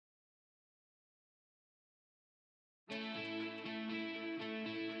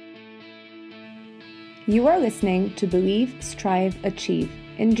You are listening to Believe, Strive, Achieve,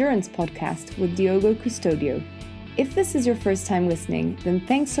 Endurance podcast with Diogo Custodio. If this is your first time listening, then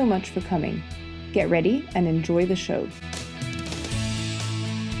thanks so much for coming. Get ready and enjoy the show.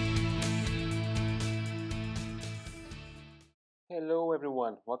 Hello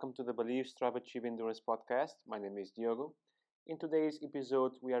everyone, welcome to the Believe, Strive, Achieve, Endurance podcast. My name is Diogo. In today's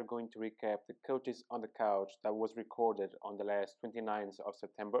episode, we are going to recap the Coaches on the Couch that was recorded on the last 29th of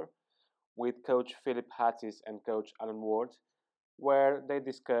September with Coach Philip Hattis and Coach Alan Ward, where they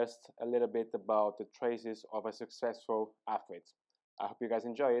discussed a little bit about the traces of a successful athlete. I hope you guys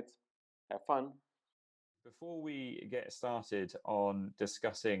enjoy it. Have fun. Before we get started on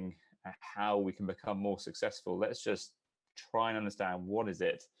discussing how we can become more successful, let's just try and understand what is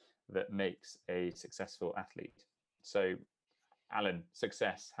it that makes a successful athlete. So, Alan,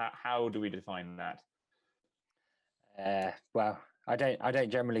 success, how do we define that? Well, I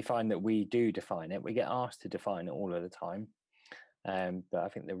don't generally find that we do define it. We get asked to define it all of the time. But I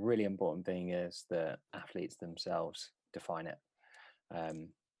think the really important thing is that athletes themselves define it.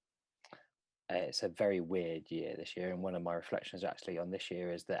 It's a very weird year this year, and one of my reflections actually on this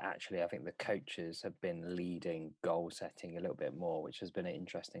year is that actually I think the coaches have been leading goal setting a little bit more, which has been an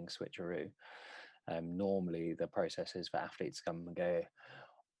interesting switcheroo. Normally the process is for athletes to come and go,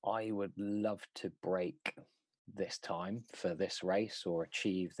 I would love to break this time for this race, or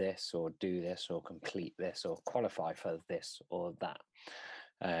achieve this, or do this, or complete this, or qualify for this or that.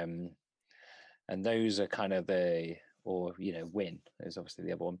 And those are kind of win is obviously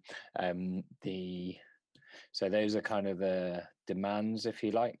the other one. So those are kind of the demands, if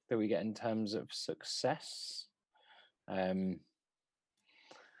you like, that we get in terms of success. But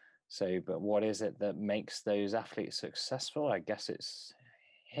what is it that makes those athletes successful? I guess it's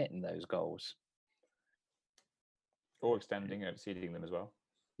hitting those goals. Or extending and exceeding them as well.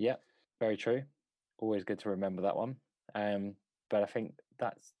 Yeah, very true. Always good to remember that one. But I think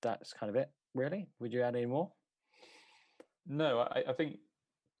that's kind of it, really. Would you add any more? No, I think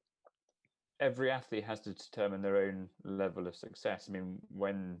every athlete has to determine their own level of success. I mean,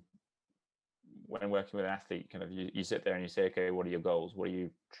 when working with an athlete, kind of you sit there and you say, okay, what are your goals? What are you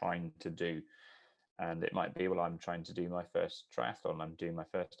trying to do? And it might be, well, I'm trying to do my first triathlon. I'm doing my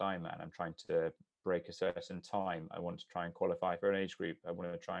first Ironman. I'm trying to break a certain time. I want to try and qualify for an age group. I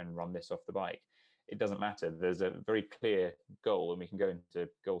want to try and run this off the bike. It doesn't matter. There's a very clear goal, and we can go into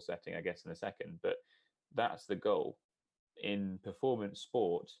goal setting, I guess, in a second. But that's the goal. In performance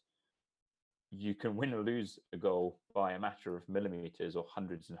sport, you can win or lose a goal by a matter of millimeters or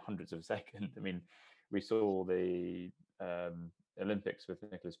hundreds and hundreds of seconds. I mean, we saw the Olympics with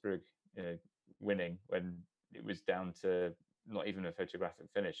Nicholas Brugge winning when it was down to not even a photographic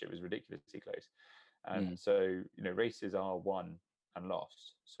finish. It was ridiculously close. And so, races are won and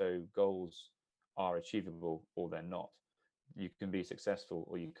lost. So goals are achievable or they're not. You can be successful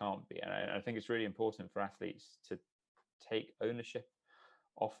or you can't be. And I think it's really important for athletes to take ownership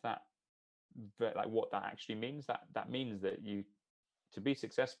of that, but like what that actually means. That means that to be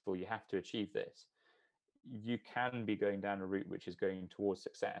successful, you have to achieve this. You can be going down a route which is going towards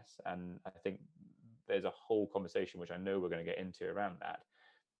success, and I think there's a whole conversation which I know we're going to get into around that,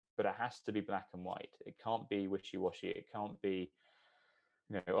 but it has to be black and white. It can't be wishy-washy. It can't be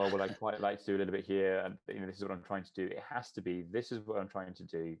oh well, I quite like to do a little bit here, and this is what I'm trying to do. It has to be, this is what I'm trying to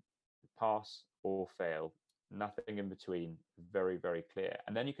do, pass or fail, nothing in between, very, very clear.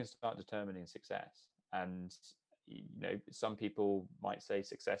 And then you can start determining success. And some people might say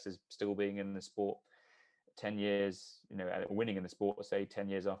success is still being in the sport 10 years, winning in the sport, say 10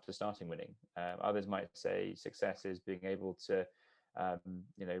 years after starting winning. Others might say success is being able to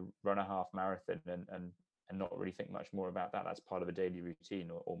run a half marathon and not really think much more about that. That's part of a daily routine,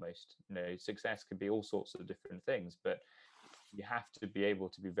 or almost. Success can be all sorts of different things, but you have to be able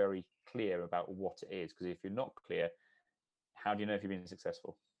to be very clear about what it is, because if you're not clear, how do you know if you're being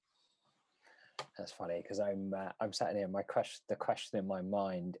successful? That's funny, because I'm sat here. The question in my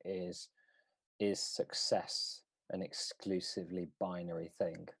mind is success an exclusively binary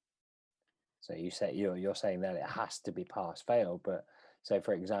thing? So you're saying that it has to be pass fail, but so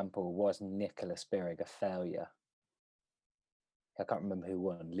for example, was Nicholas Birrigh a failure? I can't remember who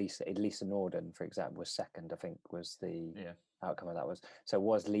won. Lisa Norden, for example, was second, I think, was the outcome of that was. So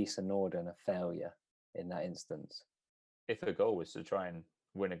was Lisa Norden a failure in that instance? If the goal was to try and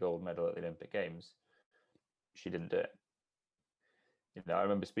win a gold medal at the Olympic Games, she didn't do it. I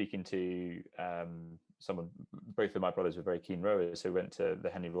remember speaking to both of my brothers were very keen rowers who went to the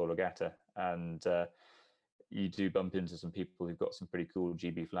Henley Royal Regatta, and you do bump into some people who've got some pretty cool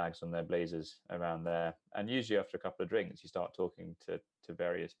GB flags on their blazers around there. And usually after a couple of drinks, you start talking to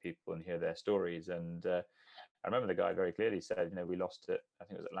various people and hear their stories. And I remember the guy very clearly said, we lost it. I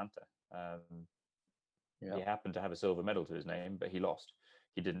think it was Atlanta. He happened to have a silver medal to his name, but he lost.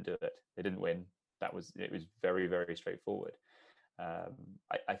 He didn't do it. They didn't win. It was very, very straightforward.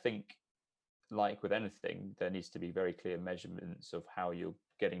 I think, like with anything, there needs to be very clear measurements of how you're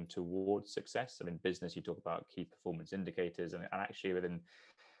getting towards success. I mean, business, you talk about key performance indicators, and actually within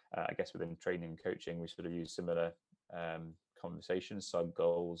training and coaching, we sort of use similar conversations, sub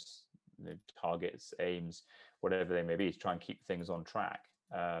goals, targets, aims, whatever they may be, to try and keep things on track.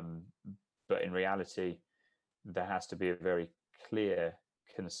 But in reality, there has to be a very clear,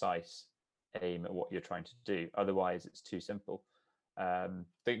 concise aim at what you're trying to do. Otherwise, it's too simple.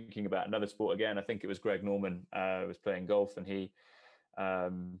 Thinking about another sport again, I think it was Greg Norman was playing golf, and he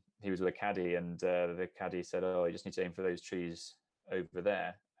was with a caddy, and the caddy said, "Oh, you just need to aim for those trees over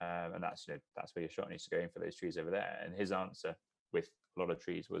there," and that's where your shot needs to go, in for those trees over there. And his answer with a lot of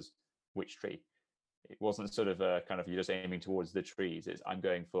trees was, "Which tree?" It wasn't sort of a kind of, you're just aiming towards the trees. It's, I'm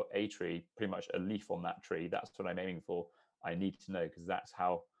going for a tree, pretty much a leaf on that tree. That's what I'm aiming for. I need to know, because that's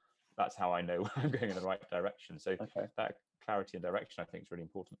how I know I'm going in the right direction. So that clarity and direction, I think, is really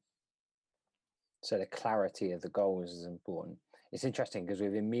important. So the clarity of the goals is important. It's interesting because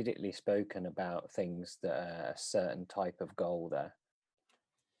we've immediately spoken about things that are a certain type of goal there,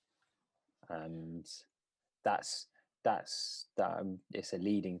 and that's it's a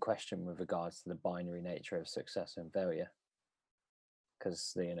leading question with regards to the binary nature of success and failure,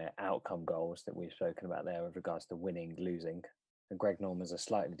 because the outcome goals that we've spoken about there with regards to winning, losing. And Greg Norman's a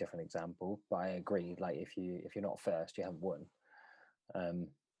slightly different example, but I agree. Like if you're not first, you haven't won.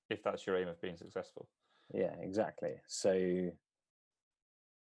 If that's your aim of being successful. Yeah, exactly. So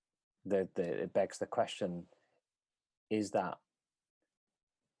it begs the question: is that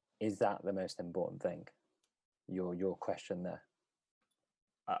the most important thing? Your question there.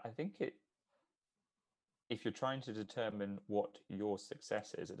 I think if you're trying to determine what your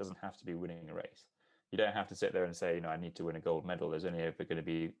success is, it doesn't have to be winning a race. You don't have to sit there and say, I need to win a gold medal. There's only ever going to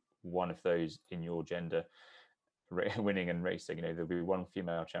be one of those in your gender, winning and racing. There'll be one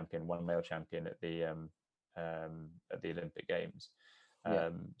female champion, one male champion at the Olympic Games.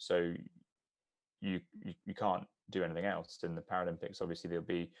 So you can't do anything else. In the Paralympics, obviously, there'll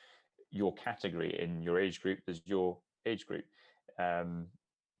be your category in your age group. There's your age group,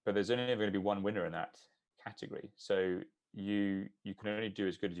 but there's only ever going to be one winner in that category. So you can only do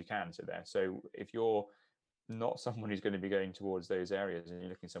as good as you can. So if you're not someone who's going to be going towards those areas and you're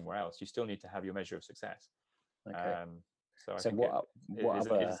looking somewhere else, you still need to have your measure of success. So I think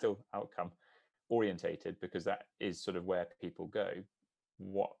it's still outcome orientated, because that is sort of where people go.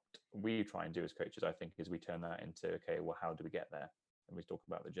 What we try and do as coaches, I think, is we turn that into, okay, well, how do we get there? And we talk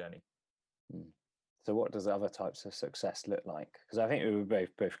about the journey. So what does other types of success look like? Because I think we were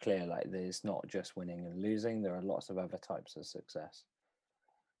both clear, like there's not just winning and losing, there are lots of other types of success.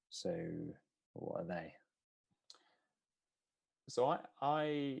 So what are they? So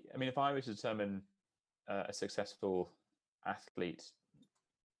I mean, if I were to determine a successful athlete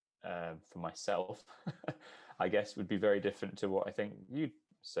for myself, I guess would be very different to what I think you'd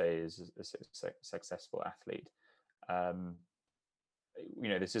say is a successful athlete.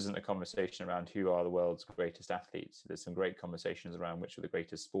 This isn't a conversation around who are the world's greatest athletes. There's some great conversations around which are the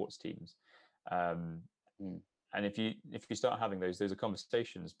greatest sports teams. And if you start having those are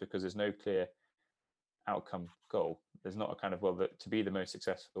conversations, because there's no clear outcome goal. There's not a kind of, well, to be the most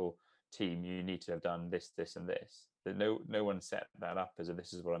successful team, you need to have done this, this, and this. That no one set that up as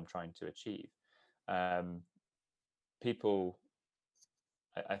this is what I'm trying to achieve. People,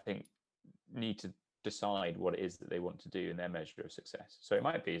 I think, need to decide what it is that they want to do in their measure of success. So it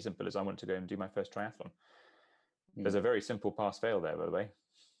might be as simple as, I want to go and do my first triathlon. There's a very simple pass-fail there, by the way.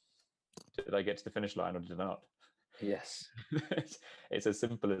 Did I get to the finish line or did I not? Yes. It's as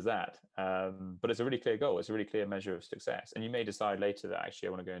simple as that. But it's a really clear goal. It's a really clear measure of success. And you may decide later that actually I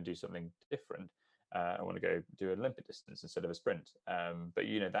want to go and do something different. I want to go do an Olympic distance instead of a sprint. But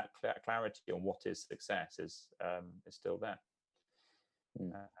that clarity on what is success is still there.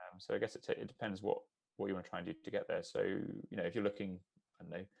 So I guess it depends what you want to try and do to get there. So if you're looking, I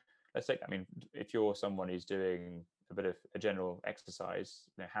don't know, let's say, if you're someone who's doing a bit of a general exercise,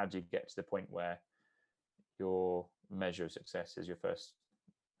 how do you get to the point where your measure of success is your first,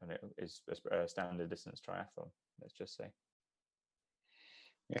 is a standard distance triathlon, let's just say.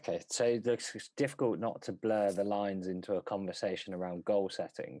 Okay, so it's difficult not to blur the lines into a conversation around goal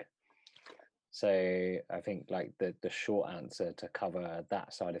setting. So I think like the short answer to cover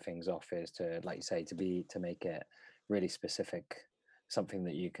that side of things off is to, like you say, to make it really specific, something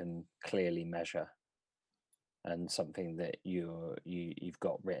that you can clearly measure, and something that you've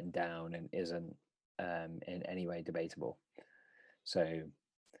got written down and isn't in any way debatable. So,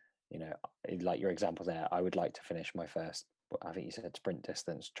 you know, like your example there, I would like to finish my first, I think you said sprint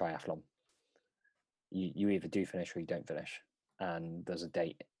distance triathlon. You either do finish or you don't finish, and there's a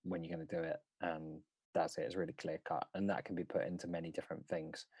date when you're going to do it, and that's it. It's really clear cut, and that can be put into many different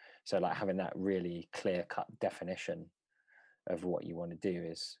things. So like having that really clear cut definition of what you want to do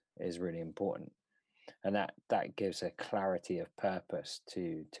is really important, and that gives a clarity of purpose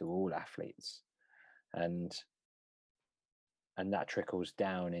to all athletes, and that trickles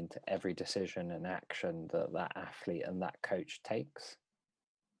down into every decision and action that athlete and that coach takes,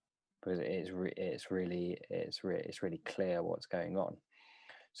 because it's really clear what's going on.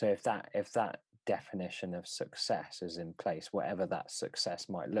 So if that definition of success is in place, whatever that success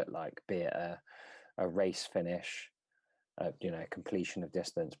might look like, be it a race finish, completion of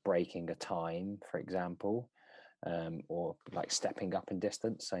distance, breaking a time, for example, or like stepping up in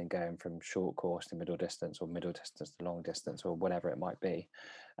distance, saying going from short course to middle distance, or middle distance to long distance, or whatever it might be,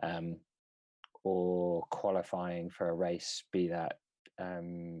 or qualifying for a race, be that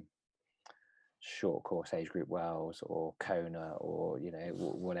short course age group Wells or Kona, or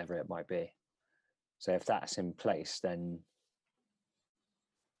whatever it might be. So if that's in place, then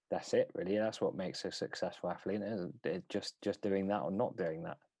that's it, really. That's what makes a successful athlete, isn't it? Just doing that or not doing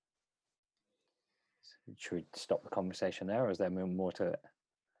that. Should we stop the conversation there, or is there more to it?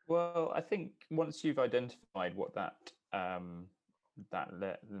 Well, I think once you've identified what that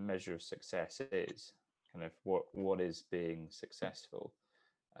measure of success is, kind of what is being successful,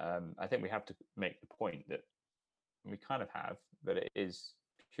 I think we have to make the point that we kind of have, but it is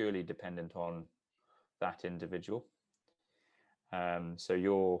purely dependent on that individual. So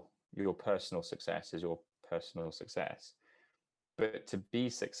your personal success is your personal success, but to be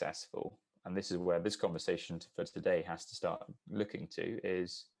successful, and this is where this conversation for today has to start looking to,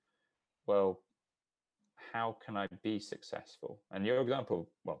 is, well, how can I be successful? And your example,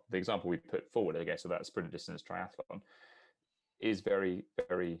 well, the example we put forward, I guess, of that sprint distance triathlon is very,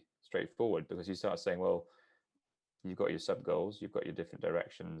 very straightforward, because you start saying, well, you've got your sub goals, you've got your different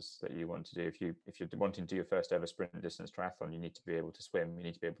directions that you want to do. If you're wanting to do your first ever sprint distance triathlon, you need to be able to swim, you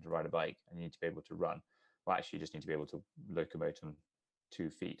need to be able to ride a bike, and you need to be able to run. Well, actually, you just need to be able to locomote on 2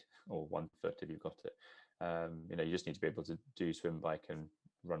 feet or 1 foot if you've got it. You just need to be able to do swim, bike, and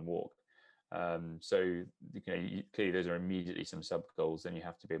run, walk. So clearly those are immediately some sub goals. Then you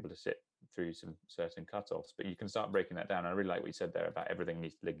have to be able to sit through some certain cutoffs, but you can start breaking that down. I really like what you said there about everything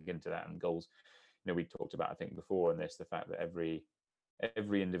needs to link into that, and goals. We talked about, I think before in this, the fact that every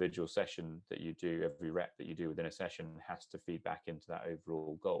individual session that you do, every rep that you do within a session has to feed back into that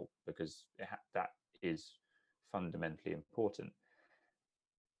overall goal, because that is fundamentally important.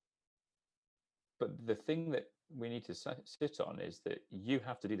 But the thing that we need to sit on is that you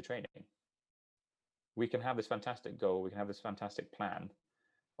have to do the training. We can have this fantastic goal, we can have this fantastic plan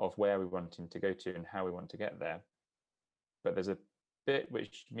of where we want to go to and how we want to get there, but there's a bit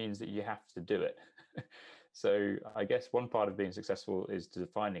which means that you have to do it. So I guess one part of being successful is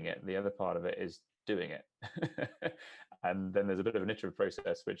defining it, the other part of it is doing it. And then there's a bit of an iterative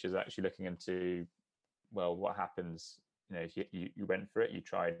process, which is actually looking into, well, what happens if you went for it, you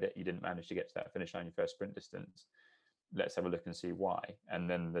tried it, you didn't manage to get to that finish line, your first sprint distance. Let's have a look and see why. And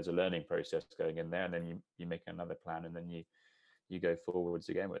then there's a learning process going in there, and then you make another plan, and then you go forwards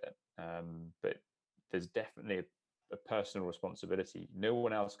again with it. But there's definitely a personal responsibility. No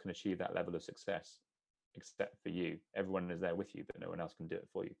one else can achieve that level of success except for you. Everyone is there with you, but no one else can do it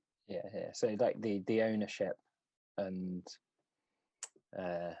for you. Yeah. So like the ownership and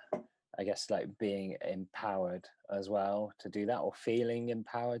I guess like being empowered as well to do that, or feeling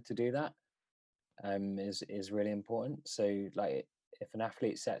empowered to do that, is really important. So like if an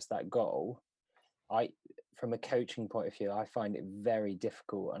athlete sets that goal, from a coaching point of view, I find it very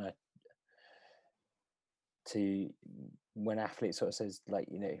difficult, and when athletes sort of says like,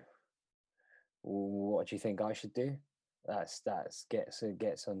 what do you think I should do? That's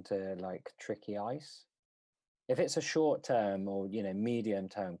gets onto like tricky ice. If it's a short term or medium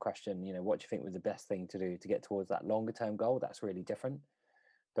term question, what do you think was the best thing to do to get towards that longer term goal? That's really different.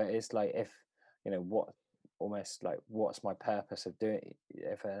 But it's like, if what's my purpose of doing?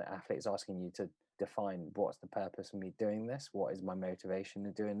 If an athlete is asking you to define what's the purpose of me doing this, what is my motivation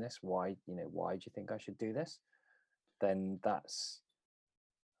in doing this, why do you think I should do this? Then that's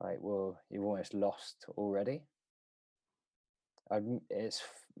like, well, you've almost lost already. It's,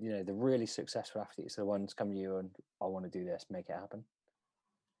 the really successful athletes are the ones come to you and I want to do this, make it happen.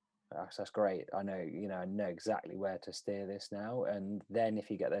 That's great. I know, I know exactly where to steer this now. And then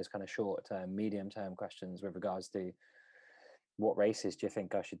if you get those kind of short term, medium term questions with regards to what races do you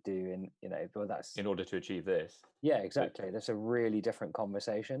think I should do, and well, that's in order to achieve this. Yeah, exactly. That's a really different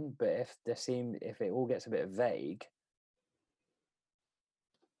conversation. But if it all gets a bit vague,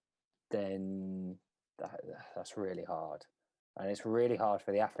 then that's really hard, and it's really hard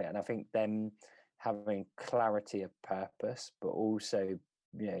for the athlete. And I think them having clarity of purpose, but also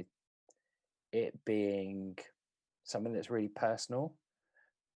it being something that's really personal,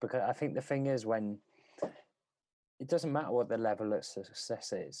 because I think the thing is, when it doesn't matter what the level of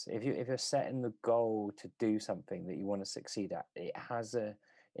success is, if you're setting the goal to do something that you want to succeed at, it has a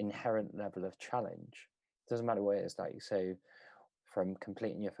inherent level of challenge. It doesn't matter what it is. Like, so from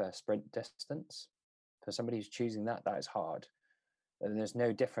completing your first sprint distance, for somebody who's choosing that is hard. And there's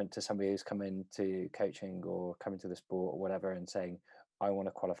no different to somebody who's coming to coaching or coming to the sport or whatever and saying, I want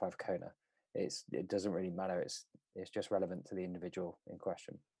to qualify for Kona. It doesn't really matter. It's just relevant to the individual in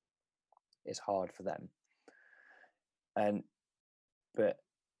question. It's hard for them. But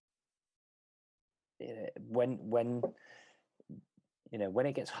when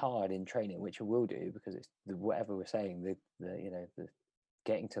it gets hard in training, which it will do, because it's whatever we're saying, the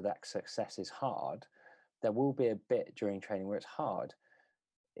getting to that success is hard. There will be a bit during training where it's hard.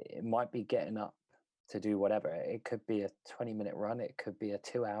 It might be getting up to do whatever. It could be a 20-minute run. It could be a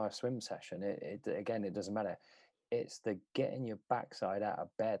 2-hour swim session. It doesn't matter. It's the getting your backside out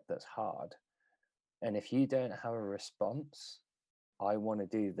of bed that's hard. And if you don't have a response, I want to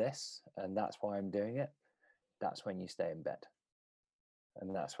do this, and that's why I'm doing it, that's when you stay in bed.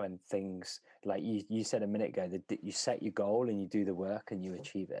 And that's when things, like you said a minute ago, that you set your goal and you do the work and you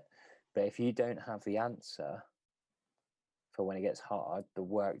achieve it. But if you don't have the answer for when it gets hard, the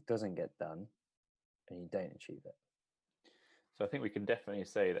work doesn't get done and you don't achieve it. So I think we can definitely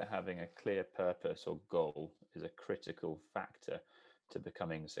say that having a clear purpose or goal is a critical factor to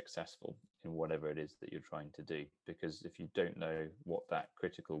becoming successful in whatever it is that you're trying to do. Because if you don't know what that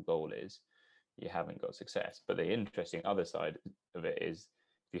critical goal is, you haven't got success. But the interesting other side of it is,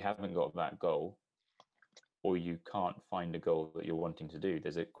 if you haven't got that goal, or you can't find a goal that you're wanting to do,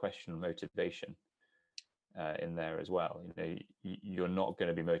 there's a question of motivation in there as well. You're not going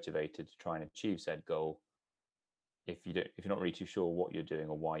to be motivated to try and achieve said goal if you're not really too sure what you're doing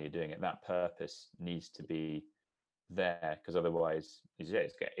or why you're doing it. That purpose needs to be there, because otherwise,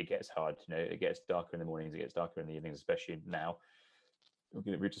 it gets hard. It gets darker in the mornings, it gets darker in the evenings, especially now.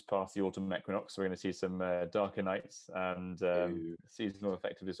 We just passed the autumn equinox, so we're going to see some darker nights, and seasonal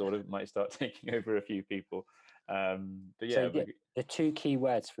affective disorder might start taking over a few people. But yeah, so the two key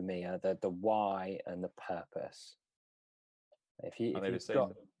words for me are the why and the purpose. They're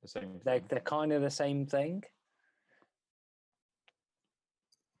kind of the same thing.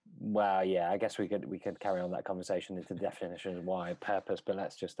 Well, yeah, I guess we could carry on that conversation into the definition of why purpose, but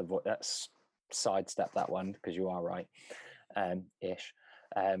let's sidestep that one, because you are right, ish.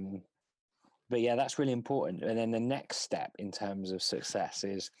 But yeah, that's really important. And then the next step in terms of success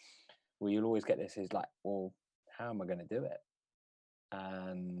is, well, you'll always get this, is like, well, how am I going to do it?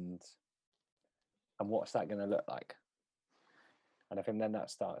 And what's that going to look like? And I think then that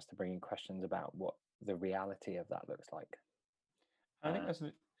starts to bring in questions about what the reality of that looks like. I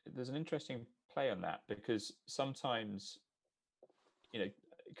think there's an interesting play on that, because sometimes,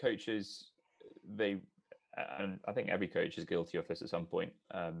 coaches, and I think every coach is guilty of this at some point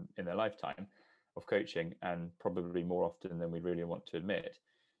in their lifetime of coaching, and probably more often than we really want to admit.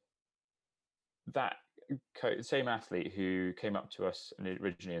 That same athlete who came up to us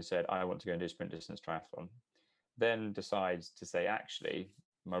originally and said, I want to go and do a sprint distance triathlon, then decides to say, actually,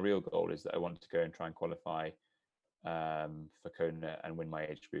 my real goal is that I want to go and try and qualify for Kona and win my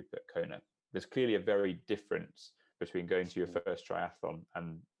age group at Kona. There's clearly a very difference between going to your first triathlon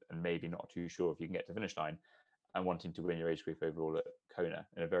and maybe not too sure if you can get to the finish line, and wanting to win your age group overall at Kona,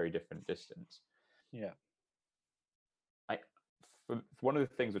 in a very different distance. Yeah. One of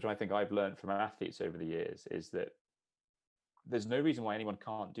the things which I think I've learned from athletes over the years is that there's no reason why anyone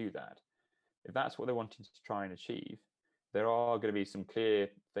can't do that. If that's what they're wanting to try and achieve, there are going to be some clear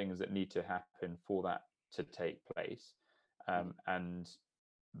things that need to happen for that to take place. And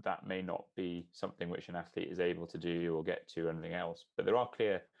that may not be something which an athlete is able to do or get to, or anything else. But there are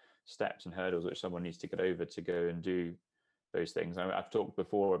clear steps and hurdles which someone needs to get over to go and do those things. I've talked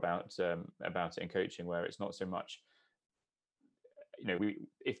before about it in coaching, where it's not so much,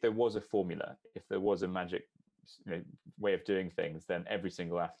 if there was a formula, if there was a magic way of doing things, then every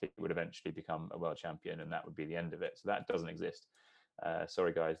single athlete would eventually become a world champion, and that would be the end of it. So that doesn't exist.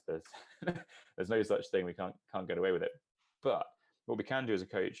 Sorry guys, there's there's no such thing. We can't get away with it. But what we can do as a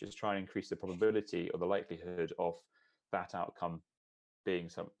coach is try and increase the probability or the likelihood of that outcome being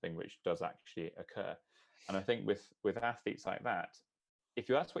something which does actually occur. And I think with athletes like that, if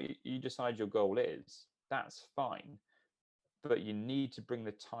that's what you decide your goal is, that's fine. But you need to bring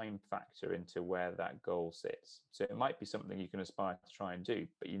the time factor into where that goal sits. So it might be something you can aspire to try and do,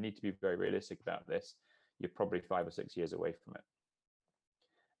 but you need to be very realistic about this. You're probably 5 or 6 years away from it.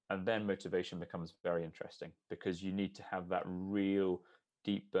 And then motivation becomes very interesting, because you need to have that real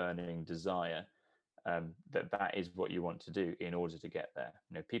deep burning desire that is what you want to do in order to get there.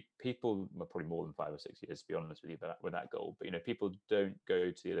 People are probably more than 5 or 6 years, to be honest with you, with that goal. But people don't go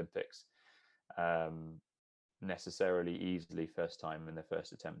to the Olympics necessarily easily first time in their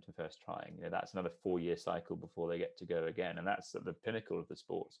first attempt and first trying. That's another 4-year cycle before they get to go again, and that's at the pinnacle of the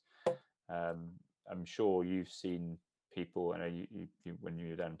sport. I'm sure you've seen people. I know you when you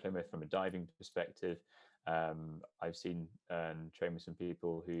were down in Plymouth, from a diving perspective. I've seen and trained with some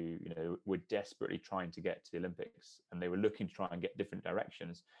people who were desperately trying to get to the Olympics, and they were looking to try and get different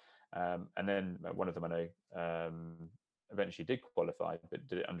directions. And then one of them I know eventually did qualify, but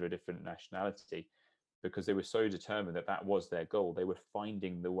did it under a different nationality, because they were so determined that was their goal. They were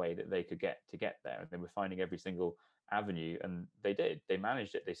finding the way that they could get there, and they were finding every single avenue, and they did. They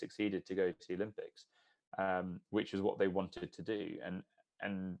managed it. They succeeded to go to the Olympics, which is what they wanted to do,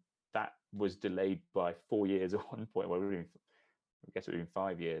 and that was delayed by 4 years at one point. Well, I guess it would have been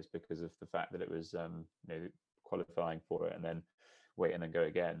 5 years, because of the fact that it was qualifying for it and then wait and then go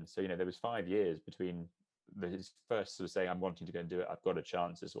again. So there was 5 years between his first sort of saying, I'm wanting to go and do it, I've got a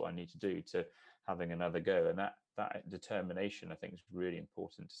chance, this is what I need to do, to having another go. And that determination, I think, is really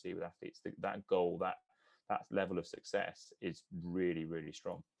important to see with athletes. That goal, that level of success is really, really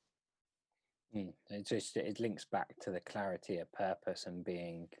strong. It links back to the clarity of purpose and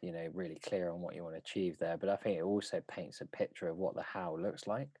being really clear on what you want to achieve there. But I think it also paints a picture of what the how looks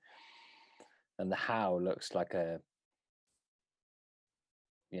like, and the how looks like a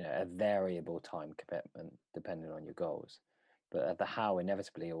variable time commitment depending on your goals. But the how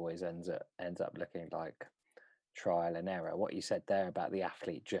inevitably always ends up looking like trial and error. What you said there about the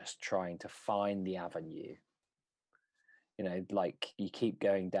athlete just trying to find the avenue, like you keep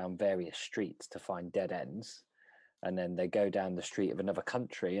going down various streets to find dead ends, and then they go down the street of another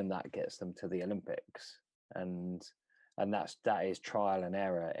country, and that gets them to the Olympics. And that is trial and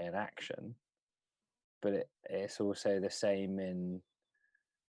error in action. But it's also the same in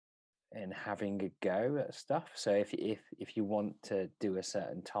having a go at stuff. So if you want to do a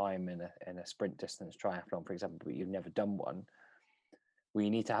certain time in a sprint distance triathlon, for example, but you've never done one, well,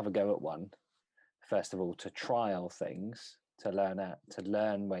 you need to have a go at one first of all, to trial things, to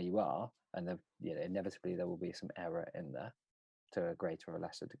learn where you are, and then inevitably there will be some error in there to a greater or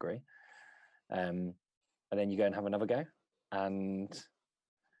lesser degree, and then you go and have another go, and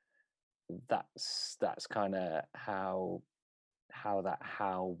that's kind of how that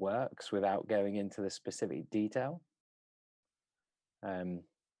works, without going into the specific detail. And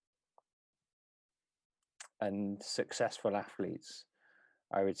successful athletes,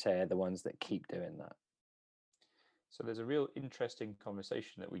 I would say, are the ones that keep doing that. So there's a real interesting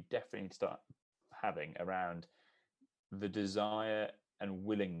conversation that we definitely need to start having around the desire and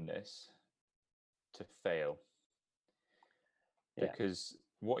willingness to fail. Because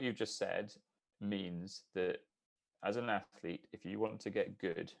what you've just said means that as an athlete, if you want to get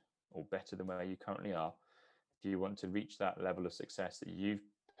good or better than where you currently are, if you want to reach that level of success that you've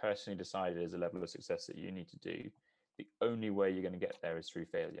personally decided is a level of success that you need to do, the only way you're going to get there is through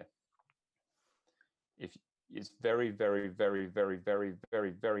failure. If it's very, very, very, very, very,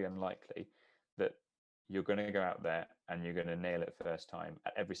 very, very unlikely that you're going to go out there and you're going to nail it first time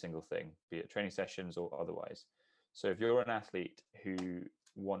at every single thing, be it training sessions or otherwise. So if you're an athlete who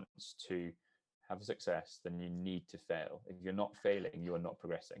wants to have success, then you need to fail. If you're not failing, you are not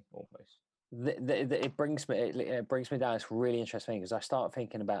progressing, almost. It brings me down. It's really interesting because I start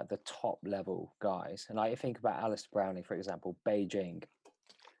thinking about the top level guys, and I think about Alistair Brownlee, for example, Beijing.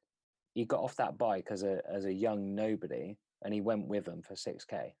 He got off that bike as a young nobody, and he went with them for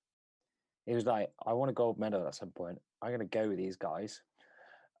 6K. He was like, I want a gold medal at some point. I'm going to go with these guys,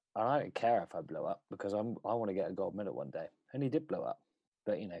 and I don't care if I blow up, because I want to get a gold medal one day. And he did blow up,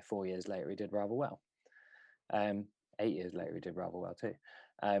 but 4 years later he did rather well. 8 years later he did rather well too.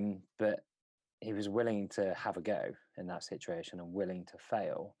 But he was willing to have a go in that situation and willing to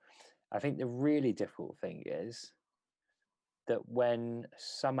fail. I think the really difficult thing is that when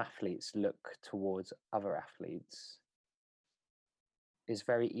some athletes look towards other athletes, it's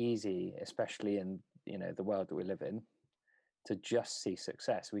very easy, especially in the world that we live in, to just see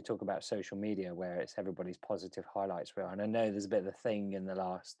success. We talk about social media where it's everybody's positive highlights reel, and I know there's a bit of a thing in the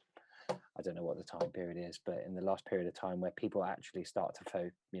last, I don't know what the time period is, but in the last period of time where people actually start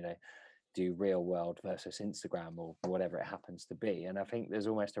to do real world versus Instagram or whatever it happens to be. And I think there's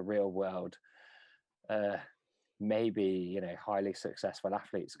almost a real world, maybe highly successful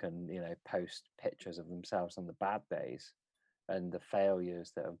athletes can post pictures of themselves on the bad days and the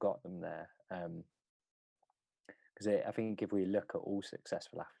failures that have got them there. Because I think if we look at all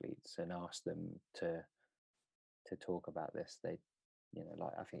successful athletes and ask them to talk about this, they,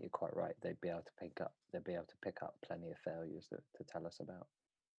 like, I think you're quite right. They'd be able to pick up plenty of failures to tell us about.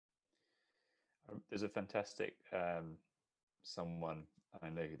 There's a fantastic someone, I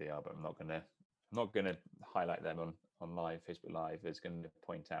know who they are, but I'm not gonna highlight them on live Facebook Live. Is going to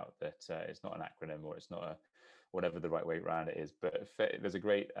point out that it's not an acronym, or it's not a whatever the right way around it is. But there's a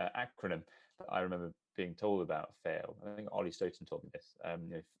great acronym that I remember being told about FAIL. I think Ollie Stoughton told me this.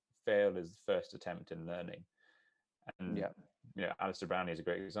 FAIL is the first attempt in learning. And Alistair Brownlee is a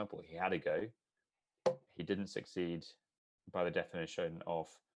great example. He had a go. He didn't succeed by the definition of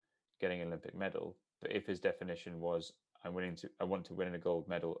getting an Olympic medal. But if his definition was, I want to win a gold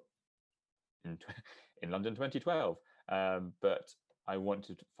medal in London 2012, but I want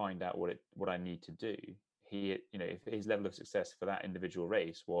to find out what I need to do. He, if his level of success for that individual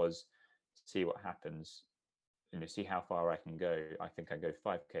race was see what happens, see how far I can go. I think I go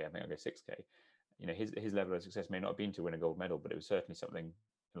 5K. I think I go 6K. His level of success may not have been to win a gold medal, but it was certainly something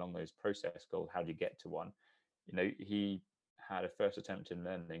along those process goals. How do you get to one? He had a first attempt in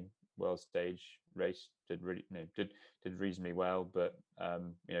learning, world stage race, did reasonably well, but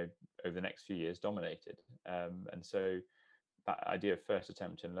over the next few years dominated. And so that idea of first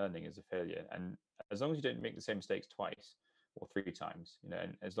attempt in learning is a failure. And as long as you don't make the same mistakes twice or 3 times,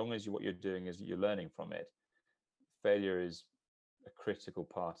 and as long as what you're doing is you're learning from it, failure is a critical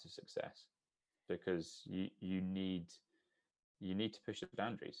part of success, because you need to push the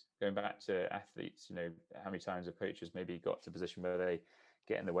boundaries. Going back to athletes, how many times have coaches maybe got to a position where they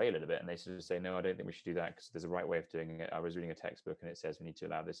get in the way a little bit and they sort of say, no, I don't think we should do that because there's a right way of doing it. I was reading a textbook and it says we need to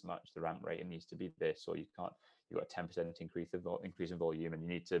allow this much, the ramp rate, it needs to be this, or you've got a 10% increase in volume and you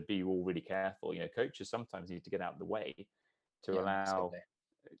need to be all really careful. Coaches sometimes need to get out of the way to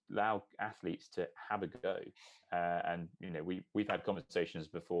allow athletes to have a go. And we've had conversations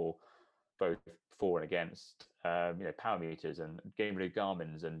before, both for and against, power meters and getting rid of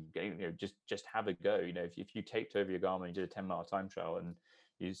Garmin's and just have a go. If you taped over your Garmin and did a 10-mile time trial and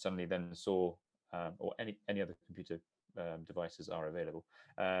you suddenly then saw, or any other computer devices are available,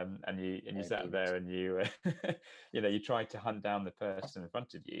 and you sat there and you you tried to hunt down the person in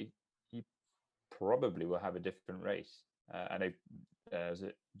front of you, you probably will have a different race. I know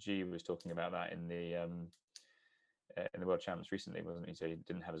G was talking about that in the World Champs recently, wasn't he? So he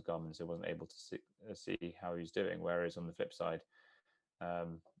didn't have his Garmin, so wasn't able to see how he's doing. Whereas on the flip side,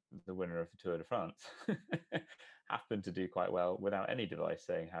 the winner of the Tour de France happened to do quite well without any device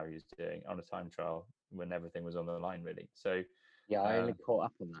saying how he was doing on a time trial when everything was on the line, really. So yeah, I only caught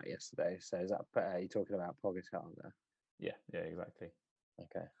up on that yesterday. So is that you're talking about Pogacar there? Yeah, exactly.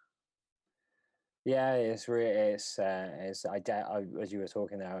 Okay. Yeah, it's as you were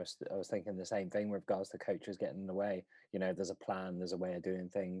talking there, I was thinking the same thing with regards to coaches getting in the way. There's a plan, there's a way of doing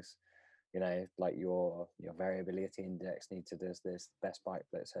things. Like your variability index needs to do this, best bike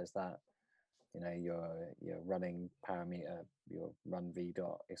that says that. Your running parameter, your run V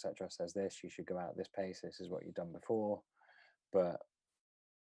dot, etc. says this. You should go out this pace. This is what you've done before. But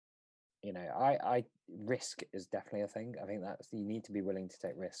I risk is definitely a thing. I think that's, you need to be willing to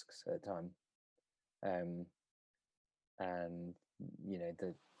take risks at a time. And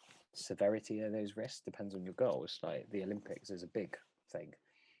the severity of those risks depends on your goals. Like the Olympics is a big thing,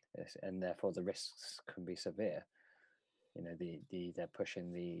 and therefore the risks can be severe. They're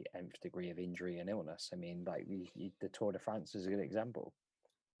pushing the nth degree of injury and illness. I mean, like the Tour de France is a good example.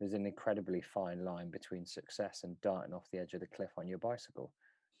 There's an incredibly fine line between success and darting off the edge of the cliff on your bicycle,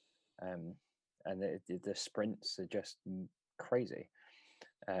 and the sprints are just crazy.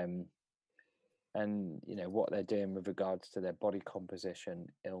 And what they're doing with regards to their body composition,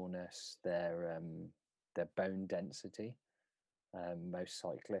 illness, their bone density. Most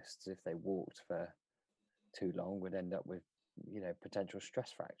cyclists, if they walked for too long, would end up with potential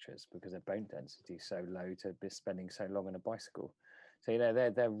stress fractures because their bone density is so low to be spending so long on a bicycle. So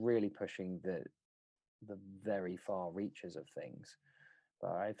they're really pushing the very far reaches of things.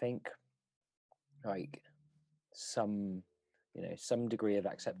 But I think like some some degree of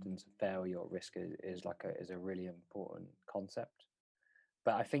acceptance of failure or risk is a really important concept.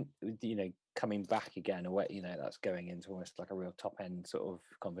 But I think, coming back again, away, that's going into almost like a real top end sort of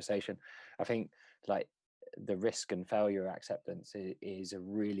conversation. I think like the risk and failure acceptance is a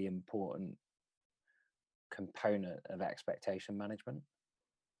really important component of expectation management,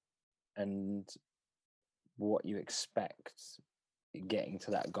 and what you expect getting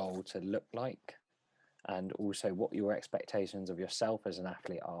to that goal to look like, and also what your expectations of yourself as an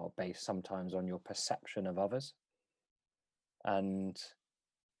athlete are based sometimes on your perception of others. And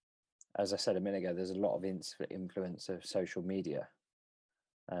as I said a minute ago, there's a lot of influence of social media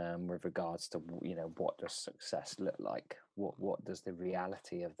with regards to, what does success look like? What does the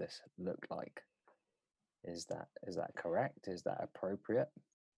reality of this look like? Is that correct? Is that appropriate?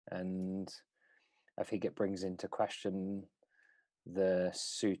 And I think it brings into question the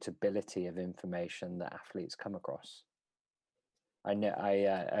suitability of information that athletes come across. I know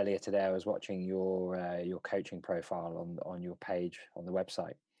earlier today I was watching your coaching profile on your page on the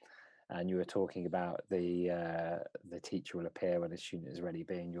website, and you were talking about the teacher will appear when a student is ready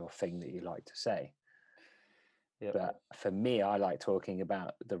being your thing that you like to say. Yep. But for me, I like talking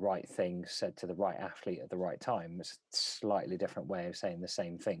about the right thing said to the right athlete at the right time. It's a slightly different way of saying the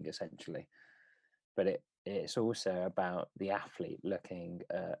same thing, essentially. But it's also about the athlete looking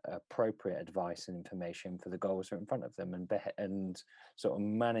at appropriate advice and information for the goals that are in front of them, and sort of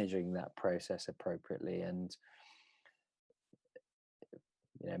managing that process appropriately, and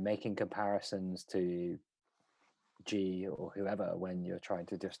making comparisons to G or whoever when you're trying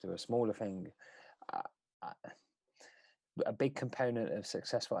to just do a smaller thing. A big component of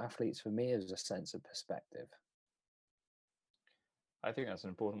successful athletes for me is a sense of perspective. I think that's an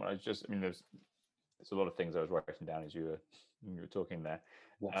important one. There's a lot of things I was writing down as you were talking there.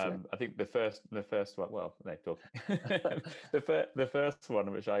 I think the first one. Well, no, talking. the first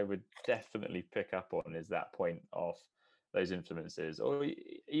one, which I would definitely pick up on, is that point of those influences, or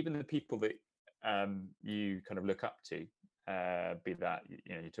even the people that you kind of look up to, be that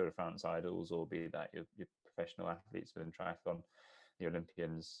your Tour de France idols, or be that your professional athletes within triathlon, the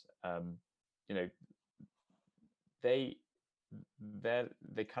Olympians. They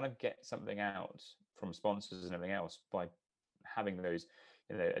kind of get something out from sponsors and everything else by having those.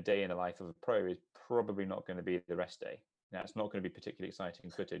 A day in the life of a pro is probably not going to be the rest day. Now, it's not going to be particularly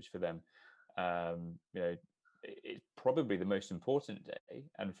exciting footage for them. It's probably the most important day,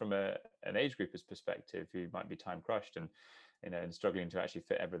 and from an age grouper's perspective, who might be time crushed and struggling to actually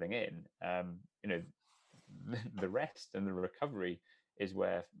fit everything in, the rest and the recovery is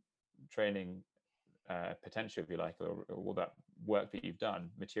where training potential, if you like, or all that work that you've done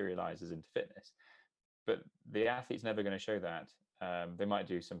materializes into fitness. But the athlete's never going to show that. They might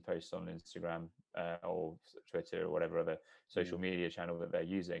do some posts on Instagram or Twitter or whatever other social media channel that they're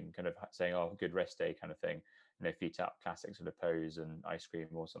using, kind of saying, "Oh, good rest day," kind of thing. Feet up, classic sort of pose and ice cream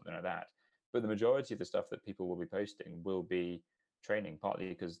or something like that. But the majority of the stuff that people will be posting will be training, partly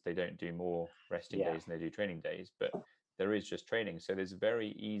because they don't do more resting days than they do training days, but there is just training. So there's a very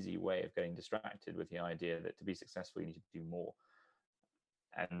easy way of getting distracted with the idea that to be successful, you need to do more.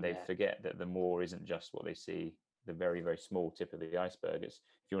 And they forget that the more isn't just what they see, the very, very small tip of the iceberg. It's,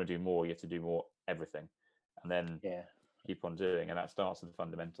 if you want to do more, you have to do more everything. And then keep on doing. And that starts with the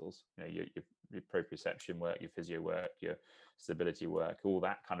fundamentals, your proprioception work, your physio work, your stability work, all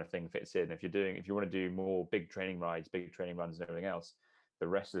that kind of thing fits in. If you want to do more big training rides, big training runs and everything else, the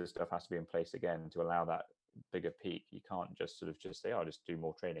rest of the stuff has to be in place again to allow that bigger peak. You can't just say, "Oh, just do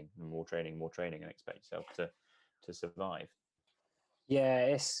more training, and expect yourself to survive." Yeah,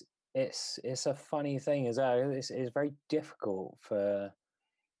 it's a funny thing as well. It's very difficult for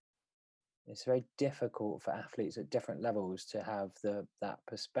athletes at different levels to have that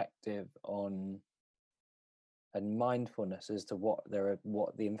perspective on and mindfulness as to what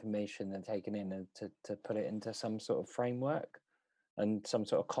the information they're taking in, and to put it into some sort of framework and some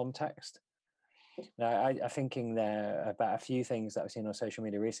sort of context. Now, I'm thinking there about a few things that I've seen on social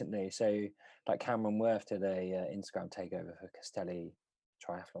media recently. So, like Cameron Worth did a Instagram takeover for Castelli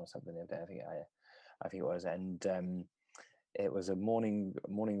Triathlon or something the other day. I think it was, and it was a morning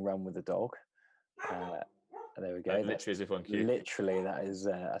run with the dog. There we go. Literally as if on cue. Literally, that is.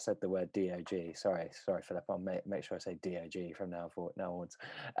 I said the word DOG. Sorry, Philip. I'll make sure I say DOG from now onwards.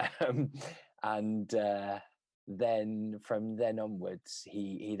 And then from then onwards,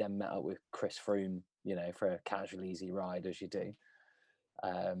 he then met up with Chris Froome, for a casual, easy ride, as you do.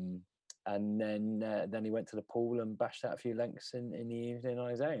 And then he went to the pool and bashed out a few lengths in the evening on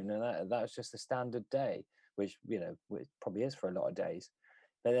his own, and that was just a standard day, which which probably is for a lot of days.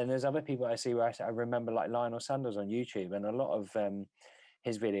 But then there's other people I see where I remember like Lionel Sanders on YouTube, and a lot of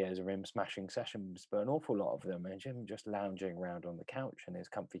his videos are him smashing sessions, but an awful lot of them are him just lounging around on the couch in his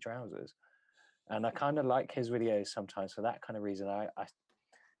comfy trousers. And I kind of like his videos sometimes for that kind of reason.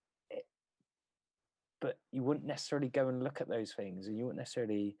 But you wouldn't necessarily go and look at those things, and you wouldn't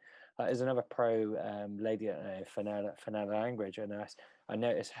necessarily. There's another pro lady, Fernanda Langridge, and I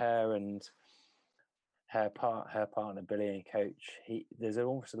noticed her and her partner Billy and coach. There's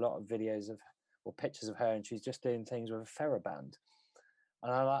almost a lot of videos of or pictures of her, and she's just doing things with a TheraBand,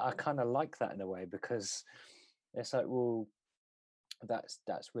 and I kind of like that in a way, because it's like, well, that's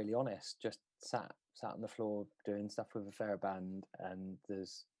really honest. Just sat on the floor doing stuff with a TheraBand, and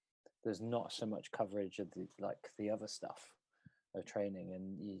there's not so much coverage of the other stuff of training,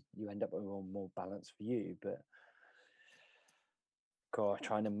 and you end up with a more balanced view. But God,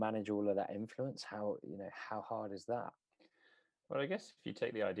 trying to manage all of that influence, how hard is that? Well, I guess if you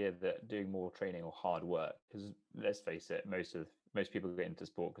take the idea that doing more training or hard work, because let's face it, most people get into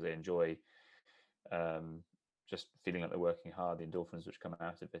sport because they enjoy just feeling like they're working hard, the endorphins which come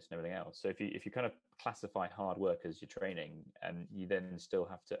out of this and everything else. So if you kind of classify hard work as your training, and you then still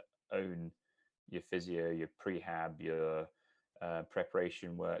have to own your physio, your prehab, your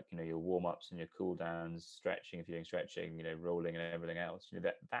preparation work, your warm-ups and your cool downs, stretching if you're doing stretching, rolling and everything else,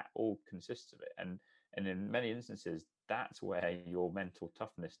 that all consists of it. And in many instances, that's where your mental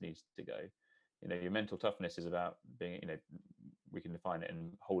toughness needs to go. Your mental toughness is about being, we can define it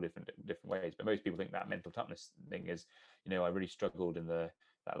in whole different ways, but most people think that mental toughness thing is, I really struggled in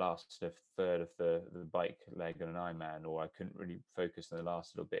that last sort of third of the bike leg on an Ironman, or I couldn't really focus on the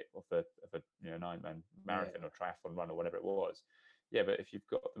last little bit of an Ironman marathon or triathlon run or whatever it was. Yeah, but if you've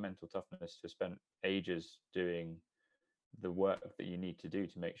got the mental toughness to spend ages doing the work that you need to do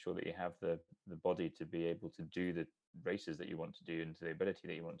to make sure that you have the body to be able to do the races that you want to do and to the ability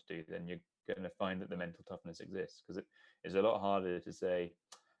that you want to do, then you're going to find that the mental toughness exists. Because it is a lot harder to say,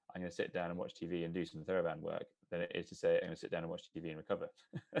 I'm going to sit down and watch TV and do some TheraBand work, than it is to say, I'm going to sit down and watch TV and recover.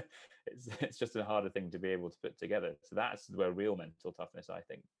 It's just a harder thing to be able to put together. So that's where real mental toughness, I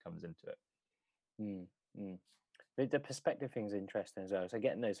think, comes into it. The perspective thing is interesting as well. So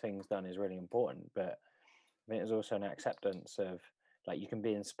getting those things done is really important, but I think there's also an acceptance of, like, you can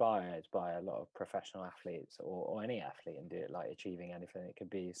be inspired by a lot of professional athletes or any athlete and do it, like achieving anything. It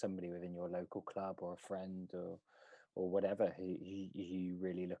could be somebody within your local club or a friend or whatever who you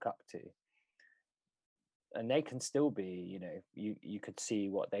really look up to. And they can still be, you could see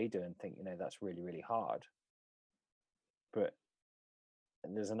what they do and think, that's really, really hard. But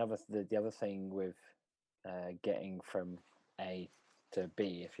there's the other thing with getting from A to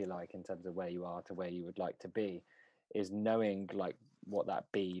B, if you like, in terms of where you are to where you would like to be, is knowing like what that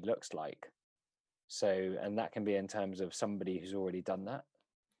B looks like. So, and that can be in terms of somebody who's already done that.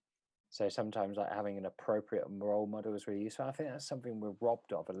 So sometimes like having an appropriate role model is really useful. I think that's something we're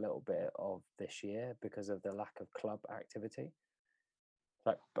robbed of a little bit of this year because of the lack of club activity.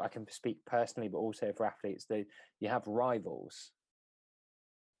 Like, I can speak personally, but also for athletes, you have rivals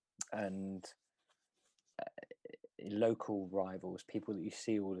and local rivals, people that you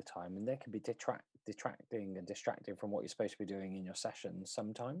see all the time, and they can be detracting and distracting from what you're supposed to be doing in your sessions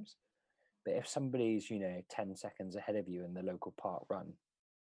sometimes. But if somebody's 10 seconds ahead of you in the local park run,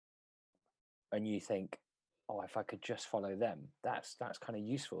 and you think, oh, if I could just follow them, that's kind of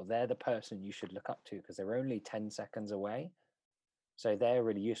useful. They're the person you should look up to because they're only 10 seconds away, so they're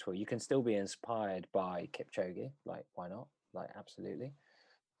really useful. You can still be inspired by Kipchoge, like, why not, like, absolutely,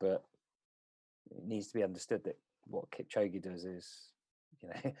 but it needs to be understood that what Kipchoge does is,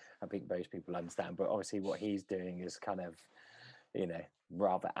 I think most people understand, but obviously what he's doing is kind of,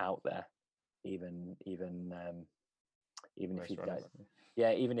 rather out there, even if you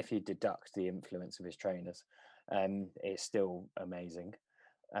even if you deduct the influence of his trainers, it's still amazing.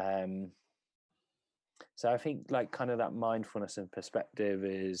 So I think like kind of that mindfulness and perspective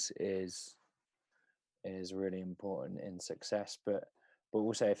is really important in success, but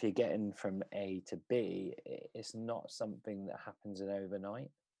also if you're getting from A to B, it's not something that happens in overnight.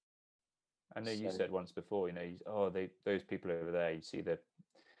 I know you said once before, those people over there, you see the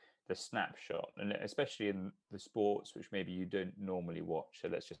snapshot, and especially in the sports which maybe you don't normally watch. So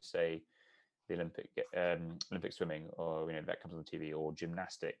let's just say the Olympic swimming, or that comes on TV, or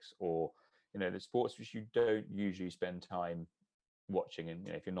gymnastics, or the sports which you don't usually spend time watching, and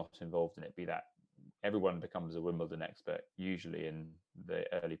if you're not involved in it, be that everyone becomes a Wimbledon expert usually in the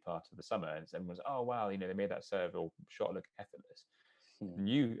early part of the summer, and everyone's, oh wow, they made that serve or shot look effortless.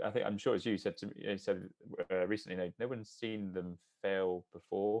 And I'm sure as you said to me, recently, no one's seen them fail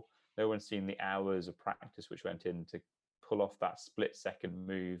before. No one's seen the hours of practice which went in to pull off that split second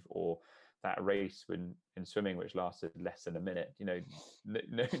move, or that race in swimming which lasted less than a minute. No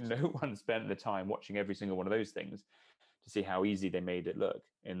one spent the time watching every single one of those things to see how easy they made it look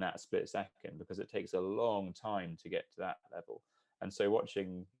in that split second, because it takes a long time to get to that level. And so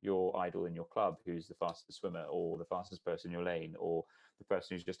watching your idol in your club, who's the fastest swimmer or the fastest person in your lane, or the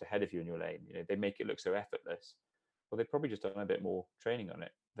person who's just ahead of you in your lane, they make it look so effortless. Well, they've probably just done a bit more training on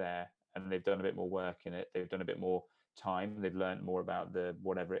it there, and they've done a bit more work in it. They've done a bit more time. They've learned more about the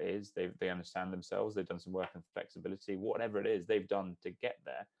whatever it is. They understand themselves. They've done some work on flexibility. Whatever it is they've done to get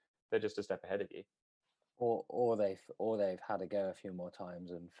there, they're just a step ahead of you. Or they've had to go a few more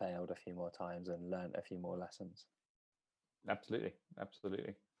times and failed a few more times and learned a few more lessons. Absolutely.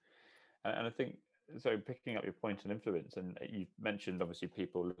 And I think, so picking up your point on influence, and you mentioned obviously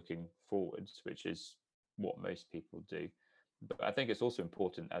people looking forwards, which is what most people do. But I think it's also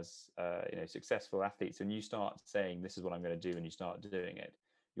important as successful athletes, and you start saying, this is what I'm going to do, and you start doing it,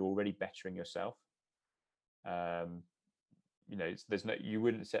 you're already bettering yourself. There's no, you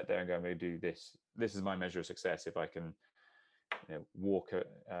wouldn't sit there and go, I'm going to do this. This is my measure of success if I can walk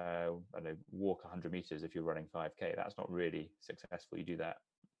 100 meters if you're running 5K. That's not really successful. You do that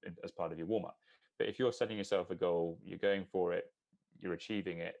as part of your warm-up. But if you're setting yourself a goal, you're going for it, you're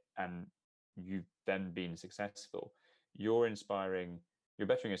achieving it, and you've then been successful, you're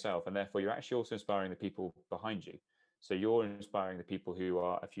bettering yourself, and therefore you're actually also inspiring the people behind you. So you're inspiring the people who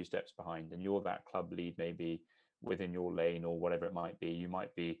are a few steps behind, and you're that club lead maybe within your lane or whatever it might be. You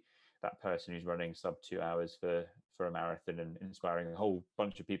might be that person who's running sub 2 hours for a marathon and inspiring a whole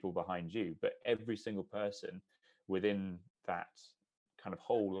bunch of people behind you. But every single person within that kind of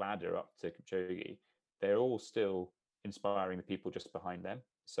whole ladder up to Kipchoge, they're all still inspiring the people just behind them.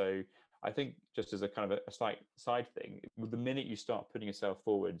 So I think, just as a kind of a slight side thing, the minute you start putting yourself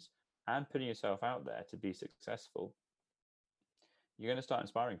forwards and putting yourself out there to be successful, you're going to start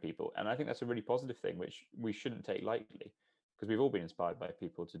inspiring people. And I think that's a really positive thing, which we shouldn't take lightly, because we've all been inspired by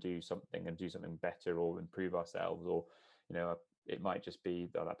people to do something and do something better or improve ourselves, or it might just be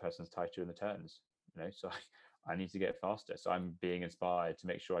that person's tighter in the turns, so I need to get faster, so I'm being inspired to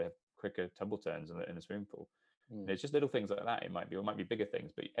make sure I have quicker tumble turns in the swimming pool. It's just little things like that. It might be bigger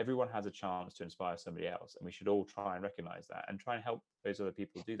things, but everyone has a chance to inspire somebody else, and we should all try and recognize that and try and help those other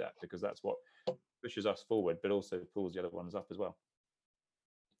people do that, because that's what pushes us forward, but also pulls the other ones up as well.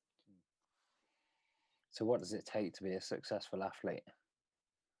 So what does it take to be a successful athlete?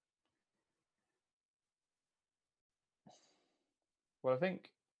 Well, I think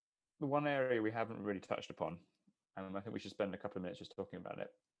the one area we haven't really touched upon, and I think we should spend a couple of minutes just talking about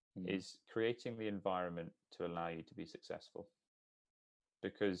it, is creating the environment to allow you to be successful.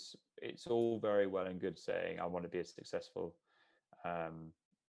 Because it's all very well and good saying, I want to be a successful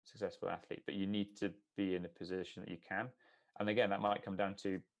athlete, but you need to be in a position that you can. And again, that might come down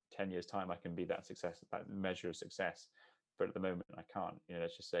to 10 years time, I can be that measure of success, but at the moment I can't.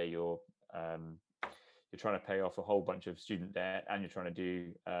 Let's just say you're trying to pay off a whole bunch of student debt, and you're trying to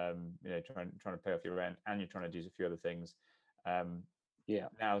do trying to pay off your rent, and you're trying to do a few other things.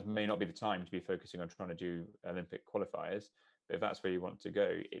 Now may not be the time to be focusing on trying to do Olympic qualifiers, but if that's where you want to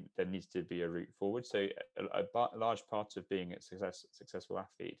go, there needs to be a route forward. So a large part of being a successful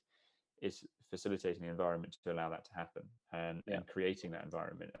athlete is facilitating the environment to allow that to happen, and creating that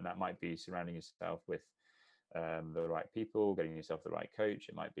environment. And that might be surrounding yourself with the right people, getting yourself the right coach.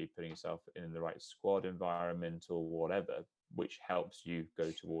 It might be putting yourself in the right squad environment or whatever, which helps you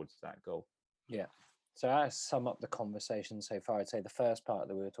go towards that goal. Yeah. So I sum up the conversation so far, I'd say the first part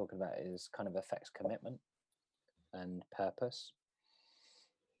that we were talking about is kind of affects commitment and purpose.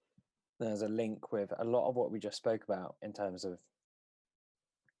 There's a link with a lot of what we just spoke about in terms of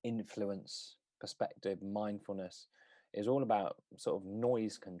influence, perspective, mindfulness, is all about sort of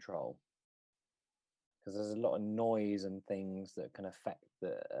noise control, because there's a lot of noise and things that can affect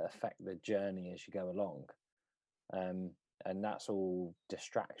the journey as you go along, and that's all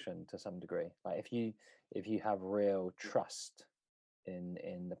distraction to some degree. Like if you have real trust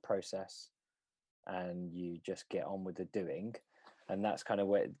in the process, and you just get on with the doing, and that's kind of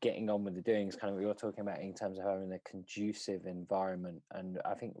where getting on with the doing is kind of what you're talking about in terms of having a conducive environment. And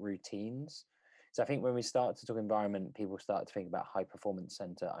I think routines. So I think when we start to talk environment, people start to think about high performance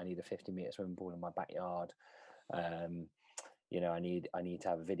center. I need a 50-meter swimming pool in my backyard. I need to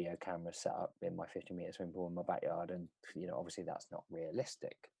have a video camera set up in my 50-meter swimming pool in my backyard. And, obviously that's not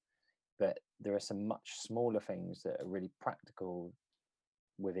realistic, but there are some much smaller things that are really practical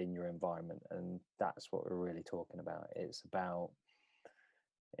within your environment. And that's what we're really talking about. It's about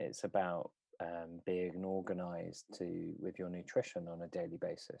being organized with your nutrition on a daily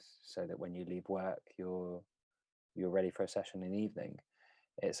basis, so that when you leave work, you're you're ready for a session in the evening.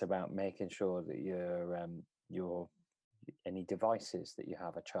 It's about making sure that your any devices that you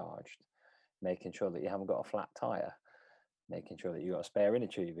have are charged, making sure that you haven't got a flat tire, making sure that you've got a spare inner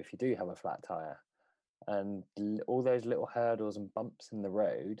tube if you do have a flat tire, and all those little hurdles and bumps in the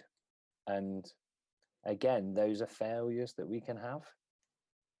road. And again, those are failures that we can have.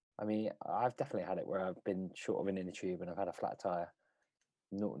 I mean, I've definitely had it where I've been short of an inner tube and I've had a flat tire.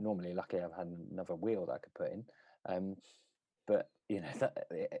 Normally, luckily, I've had another wheel that I could put in. But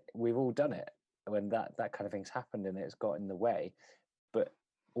we've all done it when that kind of thing's happened and it's got in the way. But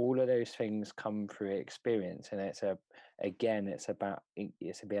all of those things come through experience, and it's about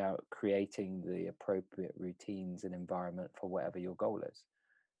creating the appropriate routines and environment for whatever your goal is.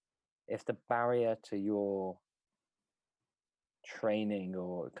 If the barrier to your training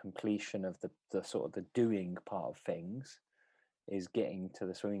or completion of the sort of the doing part of things is getting to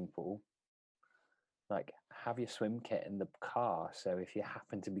the swimming pool, like, have your swim kit in the car, so if you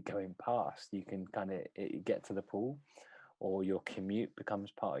happen to be going past, you can kind of get to the pool, or your commute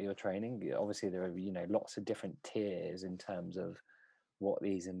becomes part of your training. Obviously, there are lots of different tiers in terms of what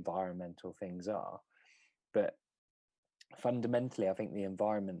these environmental things are, but fundamentally, I think the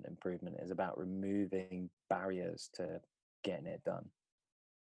environment improvement is about removing barriers to getting it done.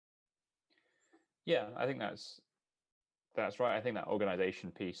 Yeah, I think that's right. I think that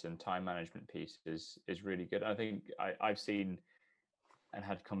organization piece and time management piece is really good. I think I've seen and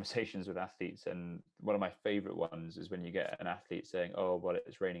had conversations with athletes, and one of my favorite ones is when you get an athlete saying, "Oh, well,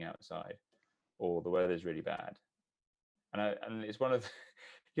 it's raining outside," or "The weather's really bad," and it's one of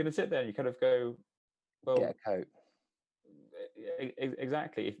you're gonna sit there and you kind of go, "Well, get a coat."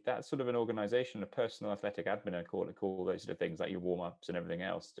 Exactly. If that's sort of an organization, a personal athletic admin, I call those sort of things, like your warm-ups and everything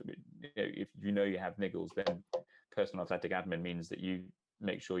else. If you have niggles, then personal athletic admin means that you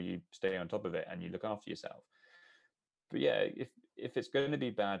make sure you stay on top of it and you look after yourself. But yeah, if it's going to be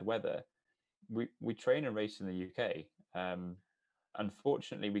bad weather, we train and race in the UK.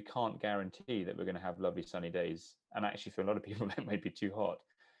 Unfortunately, we can't guarantee that we're going to have lovely sunny days, and actually for a lot of people that might be too hot.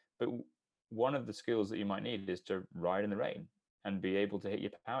 But one of the skills that you might need is to ride in the rain and be able to hit your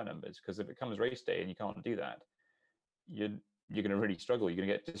power numbers, because if it comes race day and you can't do that, you're going to really struggle. You're going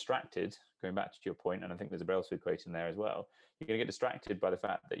to get distracted, going back to your point, and I think there's a Brailsford quote in there as well. You're going to get distracted by the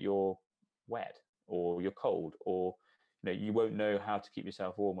fact that you're wet or you're cold, or you won't know how to keep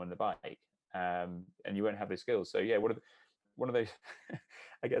yourself warm on the bike, and you won't have the skills. So yeah, one of those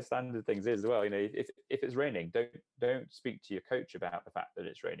I guess standard things is, well, if it's raining, don't speak to your coach about the fact that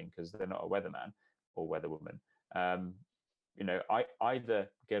it's raining, because they're not a weatherman or weatherwoman. I either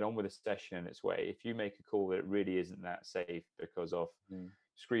get on with the session in its way. If you make a call that it really isn't that safe because of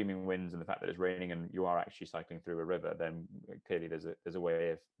screaming winds and the fact that it's raining and you are actually cycling through a river, then clearly there's a way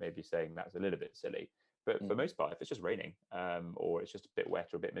of maybe saying that's a little bit silly. But for most part, if it's just raining, or it's just a bit wet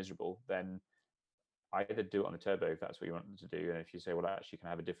or a bit miserable, then either do it on the turbo if that's what you want to do. And if you say, well, actually can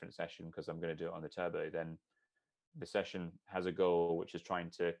I have a different session because I'm going to do it on the turbo, then the session has a goal which is trying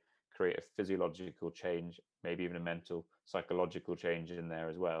to create a physiological change, maybe even a mental, psychological change in there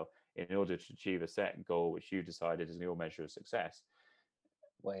as well, in order to achieve a set goal which you decided is your measure of success.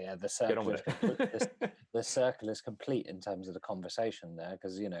 Well, yeah, the circle is complete. The circle is complete in terms of the conversation there,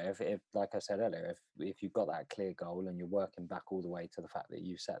 because if like I said earlier, if you've got that clear goal and you're working back all the way to the fact that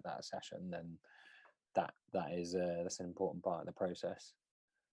you set that session, then that's an important part of the process.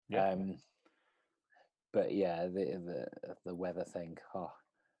 Yeah. But yeah, the weather thing,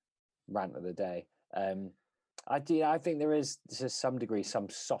 rant of the day. I think there is, to some degree, some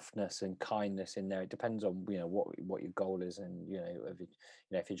softness and kindness in there. It depends on what your goal is, and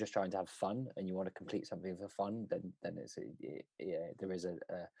if you're just trying to have fun and you want to complete something for fun, then there is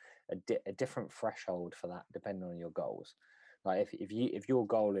a different threshold for that depending on your goals. Like if your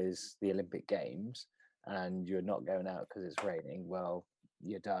goal is the Olympic Games and you're not going out because it's raining, well,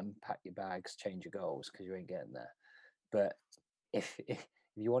 you're done. Pack your bags, change your goals, because you ain't getting there. But if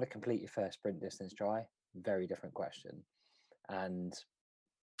you want to complete your first sprint distance try, very different question.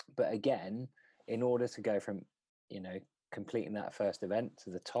 But again, in order to go from completing that first event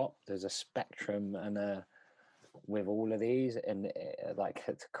to the top, there's a spectrum, and with all of these, and like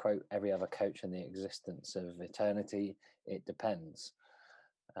to quote every other coach in the existence of eternity, it depends.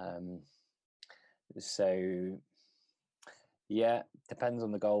 So yeah, depends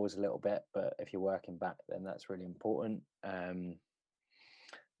on the goals a little bit, but if you're working back, then that's really important. And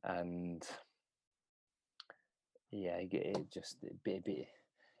yeah,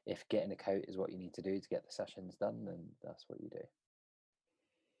 if getting a coat is what you need to do to get the sessions done, then that's what you do.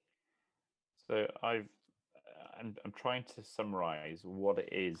 So I'm trying to summarize what it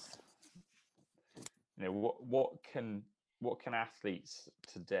is what can athletes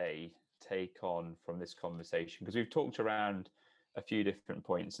today take on from this conversation? Because we've talked around a few different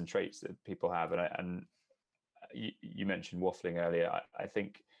points and traits that people have, and you mentioned waffling earlier. I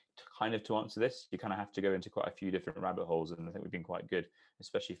think to answer this, you kind of have to go into quite a few different rabbit holes, and I think we've been quite good,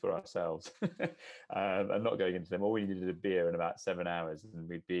 especially for ourselves. I'm not going into them. All we needed a beer in about 7 hours, and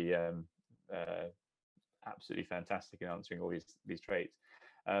we'd be absolutely fantastic in answering all these traits.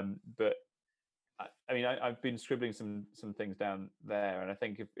 But I mean, I've been scribbling some things down there, and I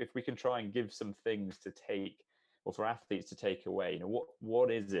think if we can try and give some things to take, or for athletes to take away,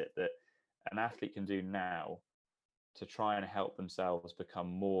 what is it that an athlete can do now to try and help themselves become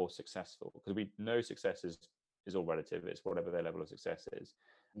more successful? Because we know success is all relative. It's whatever their level of success is.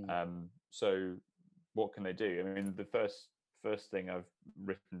 So what can they do? I mean, the first thing I've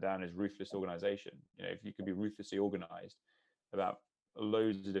written down is ruthless organization. If you could be ruthlessly organized about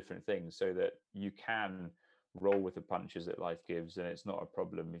loads of different things, so that you can roll with the punches that life gives, and it's not a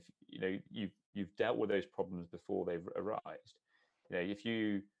problem if you've dealt with those problems before they've arisen. If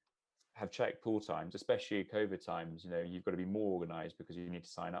you have checked pool times, especially COVID times, you've got to be more organized because you need to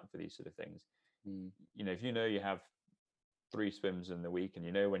sign up for these sort of things. If you have 3 swims in the week and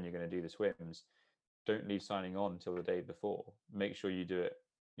when you're going to do the swims, don't leave signing on until the day before. Make sure you do it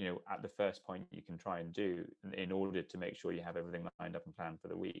at the first point you can try and do, in order to make sure you have everything lined up and planned for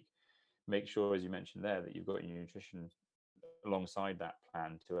the week. Make sure, as you mentioned there, that you've got your nutrition alongside that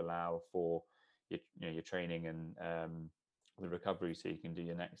plan to allow for your training and the recovery, so you can do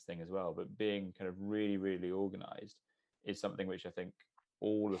your next thing as well. But being kind of really, really organized is something which I think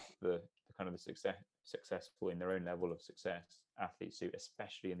all of the kind of the successful in their own level of success athletes do,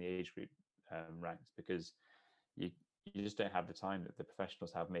 especially in the age group ranks, because you just don't have the time that the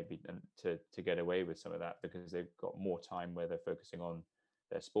professionals have, maybe, to get away with some of that, because they've got more time where they're focusing on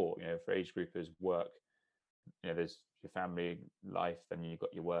their sport. For age groupers, work, there's your family life, then you've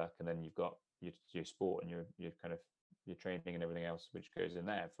got your work, and then you've got your sport and your kind of your training and everything else which goes in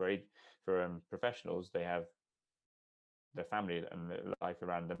there. For professionals, they have their family and their life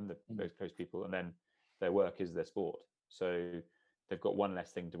around them, those close people, and then their work is their sport. So they've got one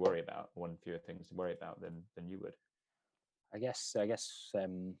less thing to worry about, one fewer things to worry about than you would. I guess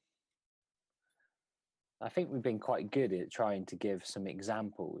I think we've been quite good at trying to give some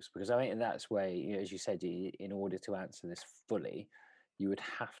examples, because I think that's where, as you said, in order to answer this fully, you would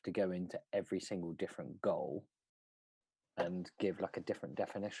have to go into every single different goal and give like a different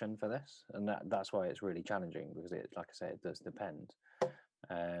definition for this, and that's why it's really challenging, because it, like I say, it does depend.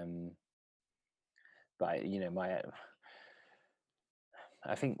 But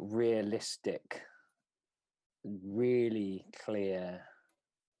I think realistic, really clear,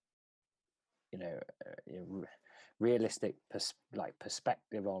 realistic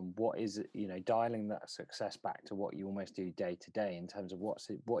perspective on what is, dialing that success back to what you almost do day to day, in terms of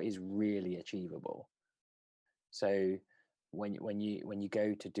what is really achievable. So when you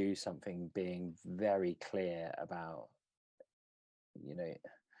go to do something, being very clear about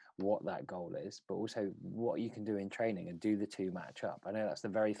what that goal is, but also what you can do in training, and do the two match up. I know that's the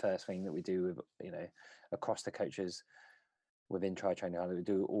very first thing that we do with across the coaches within Tri Training Ireland. We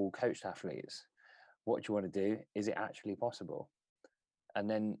do all coached athletes. What do you want to do? Is it actually possible? And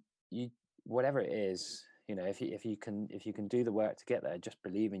then whatever it is, if you can do the work to get there, just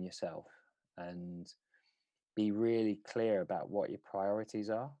believe in yourself and be really clear about what your priorities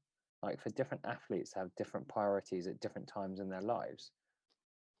are. Like, for different athletes to have different priorities at different times in their lives.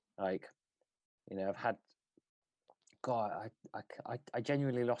 Like, I've had, I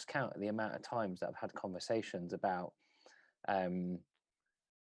genuinely lost count of the amount of times that I've had conversations about, for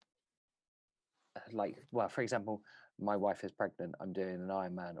example, my wife is pregnant, I'm doing an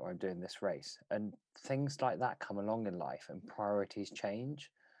Ironman, or I'm doing this race, and things like that come along in life, and priorities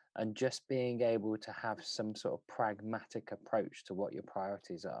change. And just being able to have some sort of pragmatic approach to what your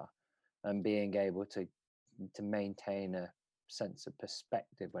priorities are, and being able to maintain a sense of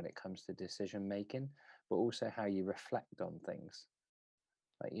perspective when it comes to decision making, but also how you reflect on things.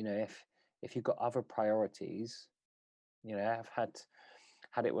 Like, if you've got other priorities, I've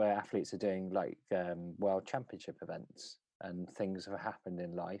had it where athletes are doing like world championship events, and things have happened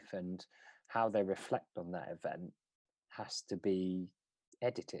in life, and how they reflect on that event has to be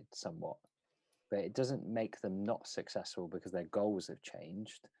edited somewhat, but it doesn't make them not successful because their goals have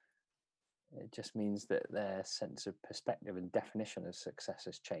changed. It just means that their sense of perspective and definition of success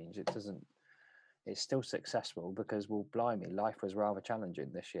has changed. It's still successful because, well, blimey, life was rather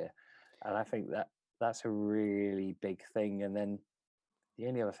challenging this year. And I think that's a really big thing. And then the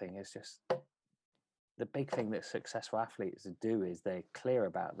only other thing is just the big thing that successful athletes do is they're clear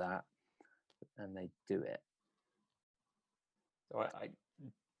about that. and they do it. So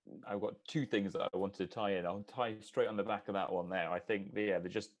I've got two things that I wanted to tie in. I'll tie straight on the back of that one there. I think they're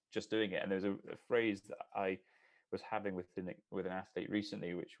just doing it. And there's a phrase that I was having with an athlete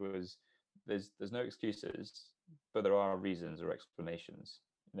recently, which was there's no excuses, but there are reasons or explanations.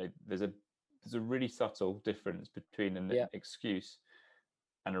 There's a really subtle difference between an excuse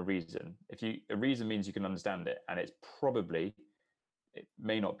and a reason. A reason means you can understand it, and it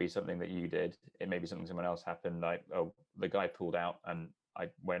may not be something that you did. It may be something someone else happened. Like, oh, the guy pulled out and I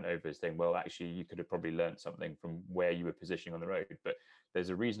went over his thing. Well, actually, you could have probably learned something from where you were positioning on the road. But there's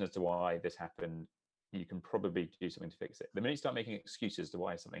a reason as to why this happened. You can probably do something to fix it. The minute you start making excuses to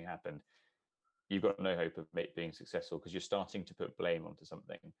why something happened, you've got no hope of being successful, because you're starting to put blame onto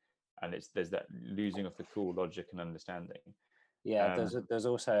something. And there's that losing of the cool logic and understanding. Yeah, there's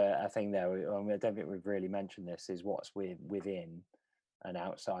also a thing there. I don't think we've really mentioned this, is what's within and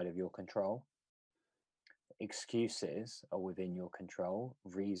outside of your control. Excuses are within your control.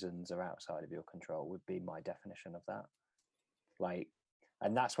 Reasons are outside of your control would be my definition of that. Like,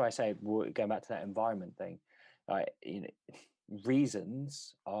 and that's why I say, going back to that environment thing, like,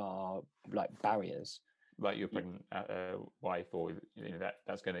 reasons are like barriers. Like your pregnant wife, or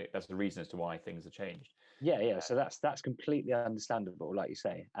that's the reason as to why things have changed. Yeah. So that's completely understandable, like you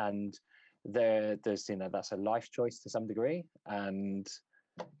say, and there's that's a life choice to some degree, and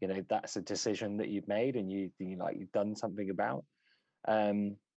that's a decision that you've made and you've done something about,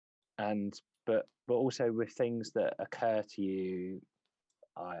 but also with things that occur to you.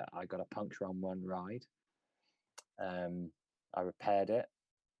 I got a puncture on one ride. I repaired it.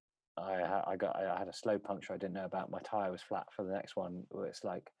 I had a slow puncture I didn't know about. My tire was flat for the next one. It's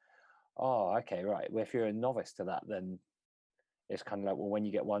like, oh, okay, right. Well, if you're a novice to that, then it's kind of like, well, when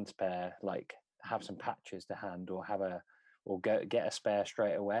you get one spare, like, have some patches to hand, or get a spare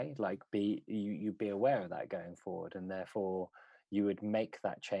straight away. Like, you be aware of that going forward, and therefore you would make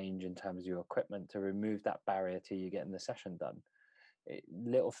that change in terms of your equipment to remove that barrier to you getting the session done.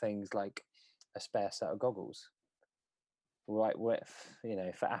 Little things like a spare set of goggles. Right,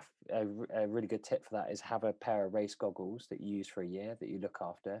 for a really good tip for that is have a pair of race goggles that you use for a year that you look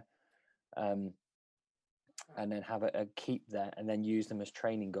after, and then keep that, and then use them as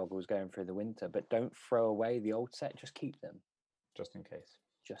training goggles going through the winter. But don't throw away the old set; just keep them, just in case.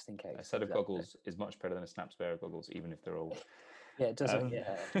 Just in case. A set of goggles is much better than a snap spare of goggles, even if they're old. Yeah, it doesn't.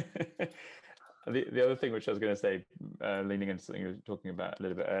 The other thing which I was going to say, leaning into something you were talking about a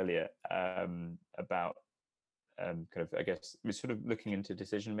little bit earlier, about kind of, I guess, we're sort of looking into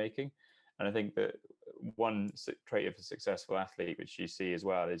decision making, and I think that one trait of a successful athlete, which you see as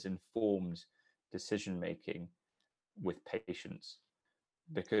well, is informed decision making with patience,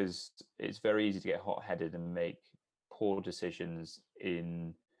 because it's very easy to get hot-headed and make poor decisions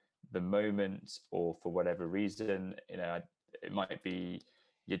in the moment, or for whatever reason. It might be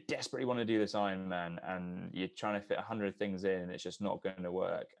you desperately want to do this Ironman and you're trying to fit 100 things in and it's just not going to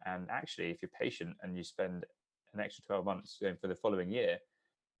work. And actually, if you're patient and you spend an extra 12 months going for the following year,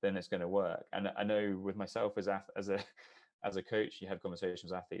 then it's going to work. And I know with myself as a coach, you have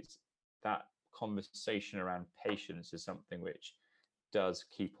conversations with athletes. That conversation around patience is something which does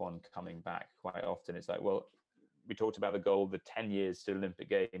keep on coming back quite often. It's like, well, we talked about the goal, the 10 years to Olympic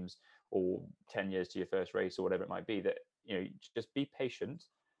Games, or 10 years to your first race, or whatever it might be, that just be patient.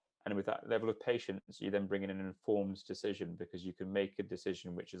 And with that level of patience, you then bring in an informed decision, because you can make a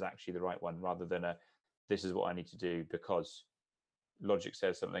decision which is actually the right one, rather than this is what I need to do because logic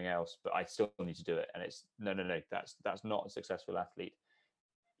says something else, but I still need to do it. And it's no, that's not a successful athlete.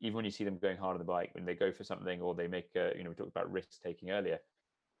 Even when you see them going hard on the bike, when they go for something, or they make we talked about risk taking earlier,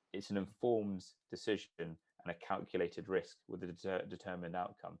 it's an informed decision and a calculated risk with a determined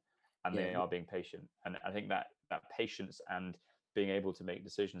outcome, and they are being patient. And I think that patience and being able to make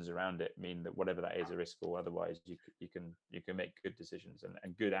decisions around it mean that whatever that is, a risk or otherwise, you can make good decisions,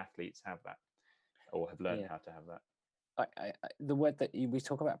 and good athletes have that, or have learned how to have that. The word that we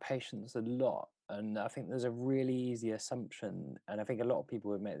talk about patience a lot, and I think there's a really easy assumption, and I think a lot of people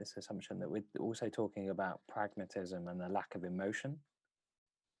would make this assumption, that we're also talking about pragmatism and the lack of emotion.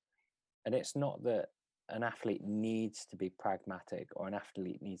 And it's not that an athlete needs to be pragmatic or an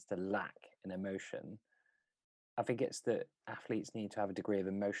athlete needs to lack an emotion. I think it's that athletes need to have a degree of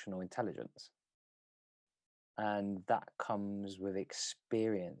emotional intelligence. And that comes with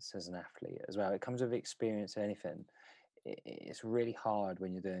experience as an athlete as well. It comes with experience in anything. It's really hard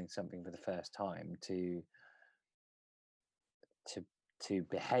when you're doing something for the first time to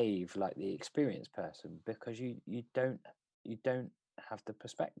behave like the experienced person, because you don't have the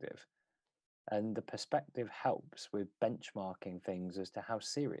perspective. And the perspective helps with benchmarking things as to how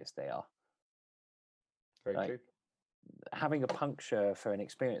serious they are. Very Like, true. having a puncture for an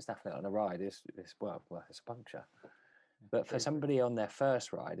experienced athlete on a ride is well, it's a puncture. But for True. somebody on their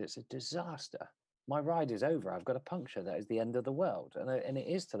first ride, it's a disaster. My ride is over. I've got a puncture. That is the end of the world, and it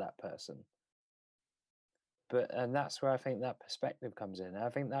is to that person. And that's where I think that perspective comes in. I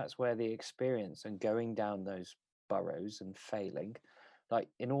think that's where the experience and going down those burrows and failing, like,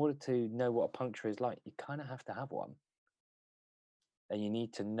 in order to know what a puncture is like, you kind of have to have one. And you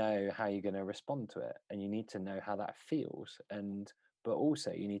need to know how you're going to respond to it, and you need to know how that feels, but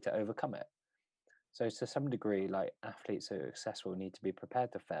also you need to overcome it. So to some degree, like, athletes who are successful need to be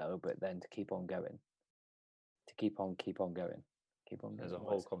prepared to fail, but then to keep on going, to keep on going. There's a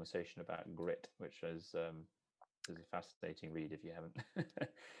whole conversation about grit, which is a fascinating read if you haven't.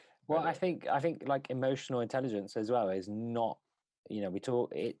 Well, I think like emotional intelligence as well is not, we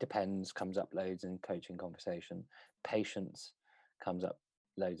talk, it depends, comes up loads in coaching conversation. Patience comes up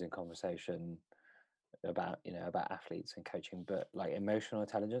loads in conversation about athletes and coaching, but like, emotional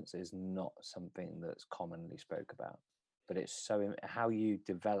intelligence is not something that's commonly spoke about. But it's so how you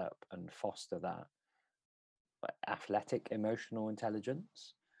develop and foster that, like, athletic emotional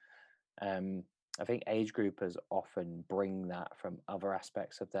intelligence. I think age groupers often bring that from other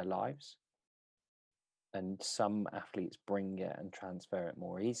aspects of their lives, and some athletes bring it and transfer it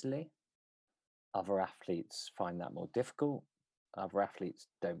more easily. Other athletes find that more difficult. Other athletes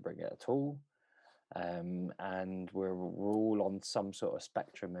don't bring it at all. And we're all on some sort of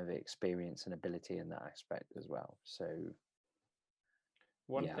spectrum of experience and ability in that aspect as well. So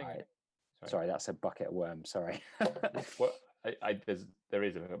one thing, sorry, that's a bucket of worms. Sorry. Well, there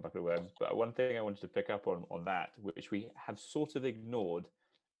is a bucket of worms, but one thing I wanted to pick up on that, which we have sort of ignored,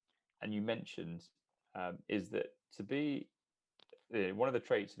 and you mentioned, is that to be one of the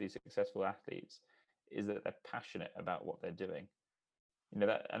traits of these successful athletes is that they're passionate about what they're doing.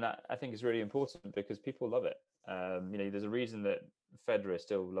 That I think is really important, because people love it. There's a reason that Federer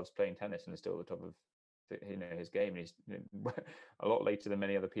still loves playing tennis and is still at the top of his game, and he's a lot later than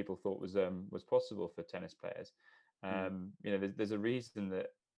many other people thought was possible for tennis players. There's a reason that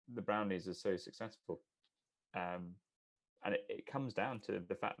the Brownies are so successful, and it comes down to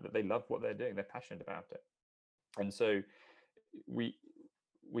the fact that they love what they're doing. They're passionate about it. And so we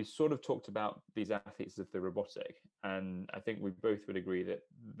sort of talked about these athletes as the robotic, and I think we both would agree that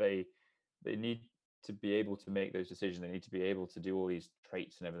they need to be able to make those decisions. They need to be able to do all these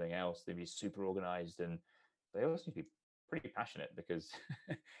traits and everything else. They need to be super organized, and they also need to be pretty passionate, because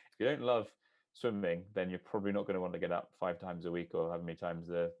if you don't love swimming, then you're probably not going to want to get up 5 times a week, or however many times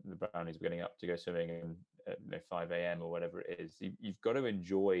the Brownies were getting up to go swimming at 5 a.m. or whatever it is. You've got to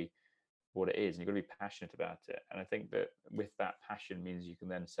enjoy what it is, and you've got to be passionate about it. And I think that with that passion means you can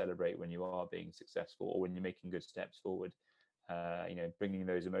then celebrate when you are being successful, or when you're making good steps forward, bringing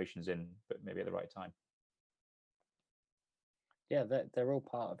those emotions in, but maybe at the right time. Yeah, they're all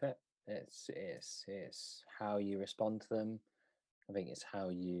part of it. It's how you respond to them. I think it's how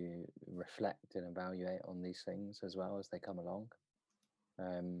you reflect and evaluate on these things as well as they come along.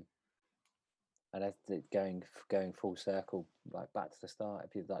 And I think going full circle, like back to the start,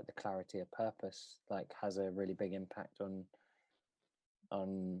 if you like, the clarity of purpose, like, has a really big impact on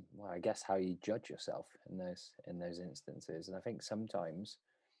well, I guess how you judge yourself in those instances. And I think sometimes,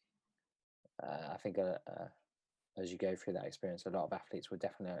 as you go through that experience, a lot of athletes will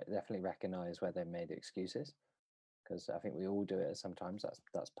definitely recognize where they made excuses, because I think we all do it sometimes.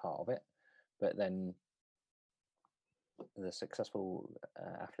 That's part of it. But then the successful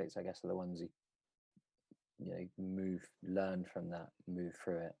athletes, I guess, are the ones who learn from that, move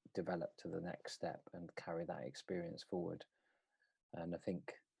through it, develop to the next step, and carry that experience forward. And I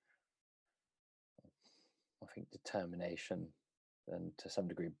think determination, and to some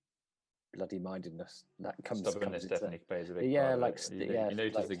degree bloody mindedness, that comes definitely plays a big part. You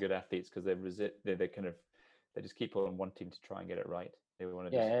notice the good athletes, because they just keep on wanting to try and get it right. They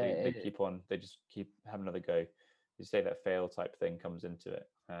want to they just keep having another go. You say that fail type thing comes into it.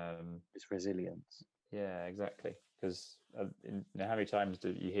 It's resilience. Yeah, exactly. Because how many times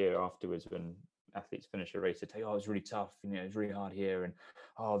do you hear afterwards when athletes finish a race, they say, "Oh, it was really tough. It was really hard here, and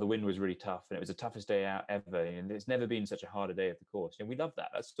the wind was really tough, and it was the toughest day out ever. And it's never been such a harder day of the course." We love that.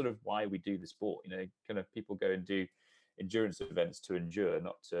 That's sort of why we do the sport. Kind of people go and do endurance events to endure,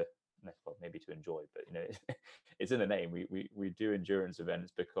 not to, well, maybe to enjoy, but it's in the name. We do endurance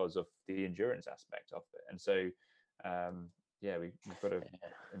events because of the endurance aspect of it, and so we've got to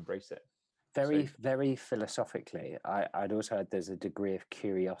embrace it. Very philosophically, I'd also add there's a degree of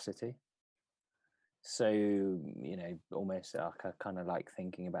curiosity. So, almost I kind of like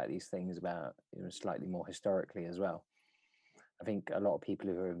thinking about these things about slightly more historically as well. I think a lot of people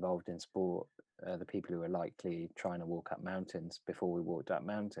who are involved in sport are the people who are likely trying to walk up mountains before we walked up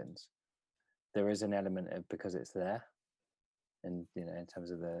mountains. There is an element of because it's there. And, you know, in terms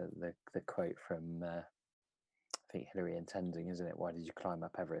of the quote from, I think Hillary and Tenzing, isn't it? Why did you climb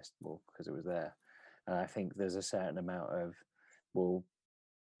up Everest? Well, because it was there. And I think there's a certain amount of, well,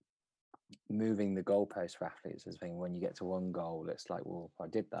 moving the goalpost for athletes is thing. When you get to one goal, it's like, well, I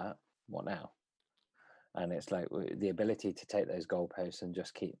did that. What now? And it's like the ability to take those goalposts and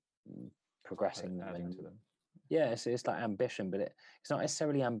just keep progressing them. Adding to them. Yeah, it's like ambition, but it's not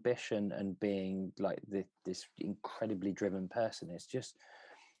necessarily ambition and being like this incredibly driven person. It's just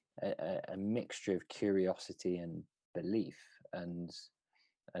a mixture of curiosity and belief and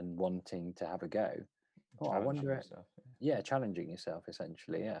wanting to have a go. Oh, I wonder. Yourself, yeah, challenging yourself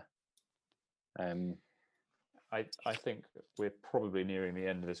essentially. Yeah. I think we're probably nearing the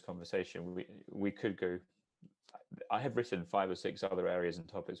end of this conversation. We could go. I have written 5 or 6 other areas and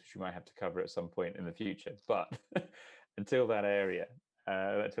topics which we might have to cover at some point in the future. But until that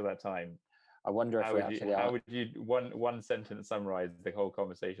time, I wonder if how would you one sentence summarize the whole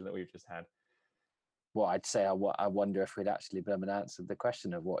conversation that we've just had? Well, I'd say I wonder if we'd actually been able to answer the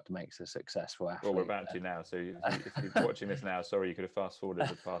question of what makes a successful athlete. Well, we're about to now. So if you're watching this now, sorry, you could have fast forwarded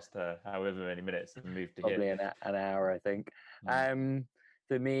the past however many minutes and moved to probably an hour, I think.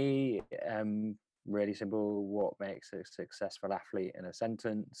 For me, really simple. What makes a successful athlete in a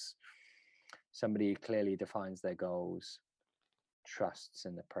sentence? Somebody who clearly defines their goals, trusts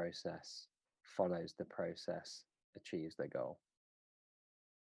in the process, follows the process, achieves their goal.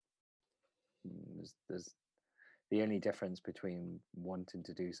 There's the only difference between wanting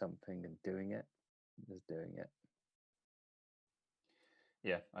to do something and doing it is doing it.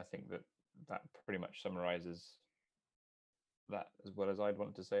 Yeah, I think that pretty much summarizes that as well as I'd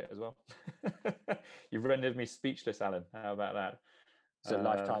want to say it as well. You've rendered me speechless, Alan. How about that? So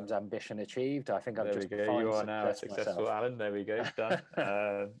lifetime's ambition achieved. I think I've just defined you are now a successful myself. Alan. There we go. Done.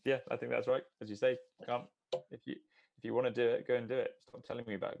 Yeah, I think that's right. As you say, if you want to do it, go and do it. Stop telling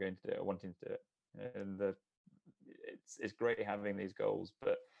me about going to do it or wanting to do it. And it's great having these goals,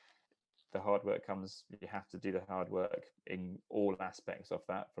 but the hard work comes. You have to do the hard work in all aspects of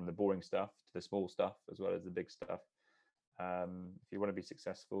that, from the boring stuff to the small stuff as well as the big stuff. If you want to be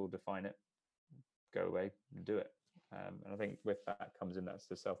successful, define it, go away and do it. And I think with that comes in, that's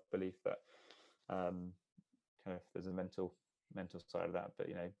the self-belief that kind of there's a mental side of that, but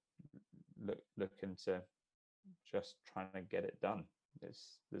you know, look into just trying to get it done.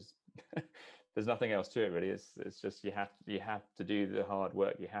 There's nothing else to it really. It's just you have to do the hard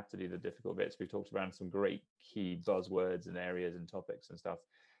work. You have to do the difficult bits. We've talked around some great key buzzwords and areas and topics and stuff,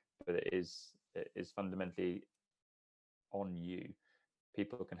 but it is fundamentally on you.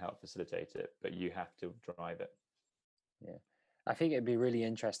 People can help facilitate it, but you have to drive it. Yeah, I think it'd be really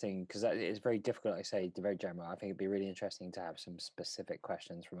interesting because it's very difficult. I say very general. I think it'd be really interesting to have some specific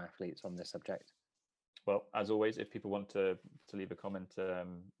questions from athletes on this subject. Well, as always, if people want to leave a comment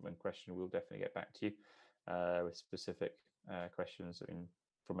and question, we'll definitely get back to you with specific questions. I mean,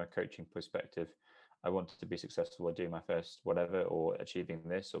 from a coaching perspective, I wanted to be successful at doing my first whatever, or achieving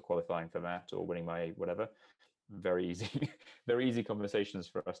this, or qualifying for that, or winning my whatever. Very easy conversations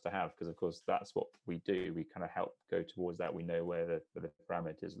for us to have, because of course that's what we do. We kind of help go towards that. We know where the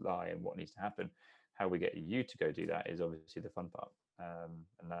parameters lie and what needs to happen. How we get you to go do that is obviously the fun part,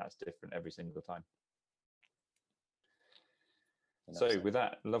 and that's different every single time. So with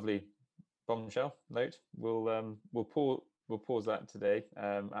that lovely bombshell note, we'll pause that today.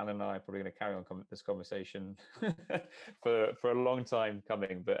 Alan and I are probably going to carry on this conversation for a long time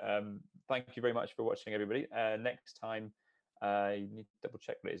coming. But thank you very much for watching, everybody. Next time, you need to double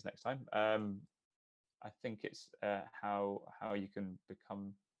check what it is next time. I think it's how you can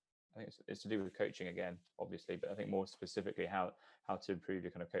become. I think it's to do with coaching again, obviously, but I think more specifically how to improve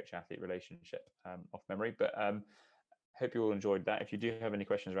your kind of coach-athlete relationship off memory. But hope you all enjoyed that. If you do have any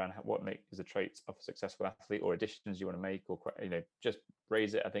questions around what is the traits of a successful athlete, or additions you want to make, or just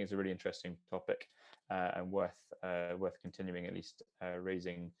raise it. I think it's a really interesting topic and worth continuing, at least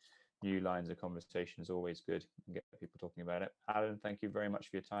raising new lines of conversation is always good, and get people talking about it. Alan, thank you very much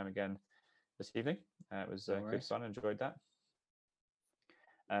for your time again this evening. It was good fun. Enjoyed that.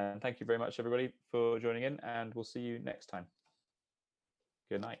 And thank you very much, everybody, for joining in, and we'll see you next time.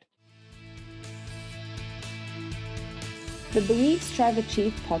 Good night. The Believe, Strive,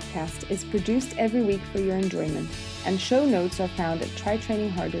 Achieve podcast is produced every week for your enjoyment, and show notes are found at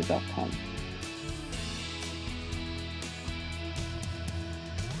trytrainingharder.com.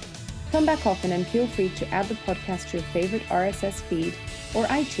 Come back often and feel free to add the podcast to your favorite RSS feed or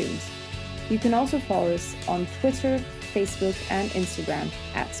iTunes. You can also follow us on Twitter, Facebook and Instagram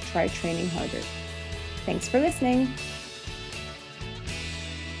at Try Training Harder. Thanks for listening.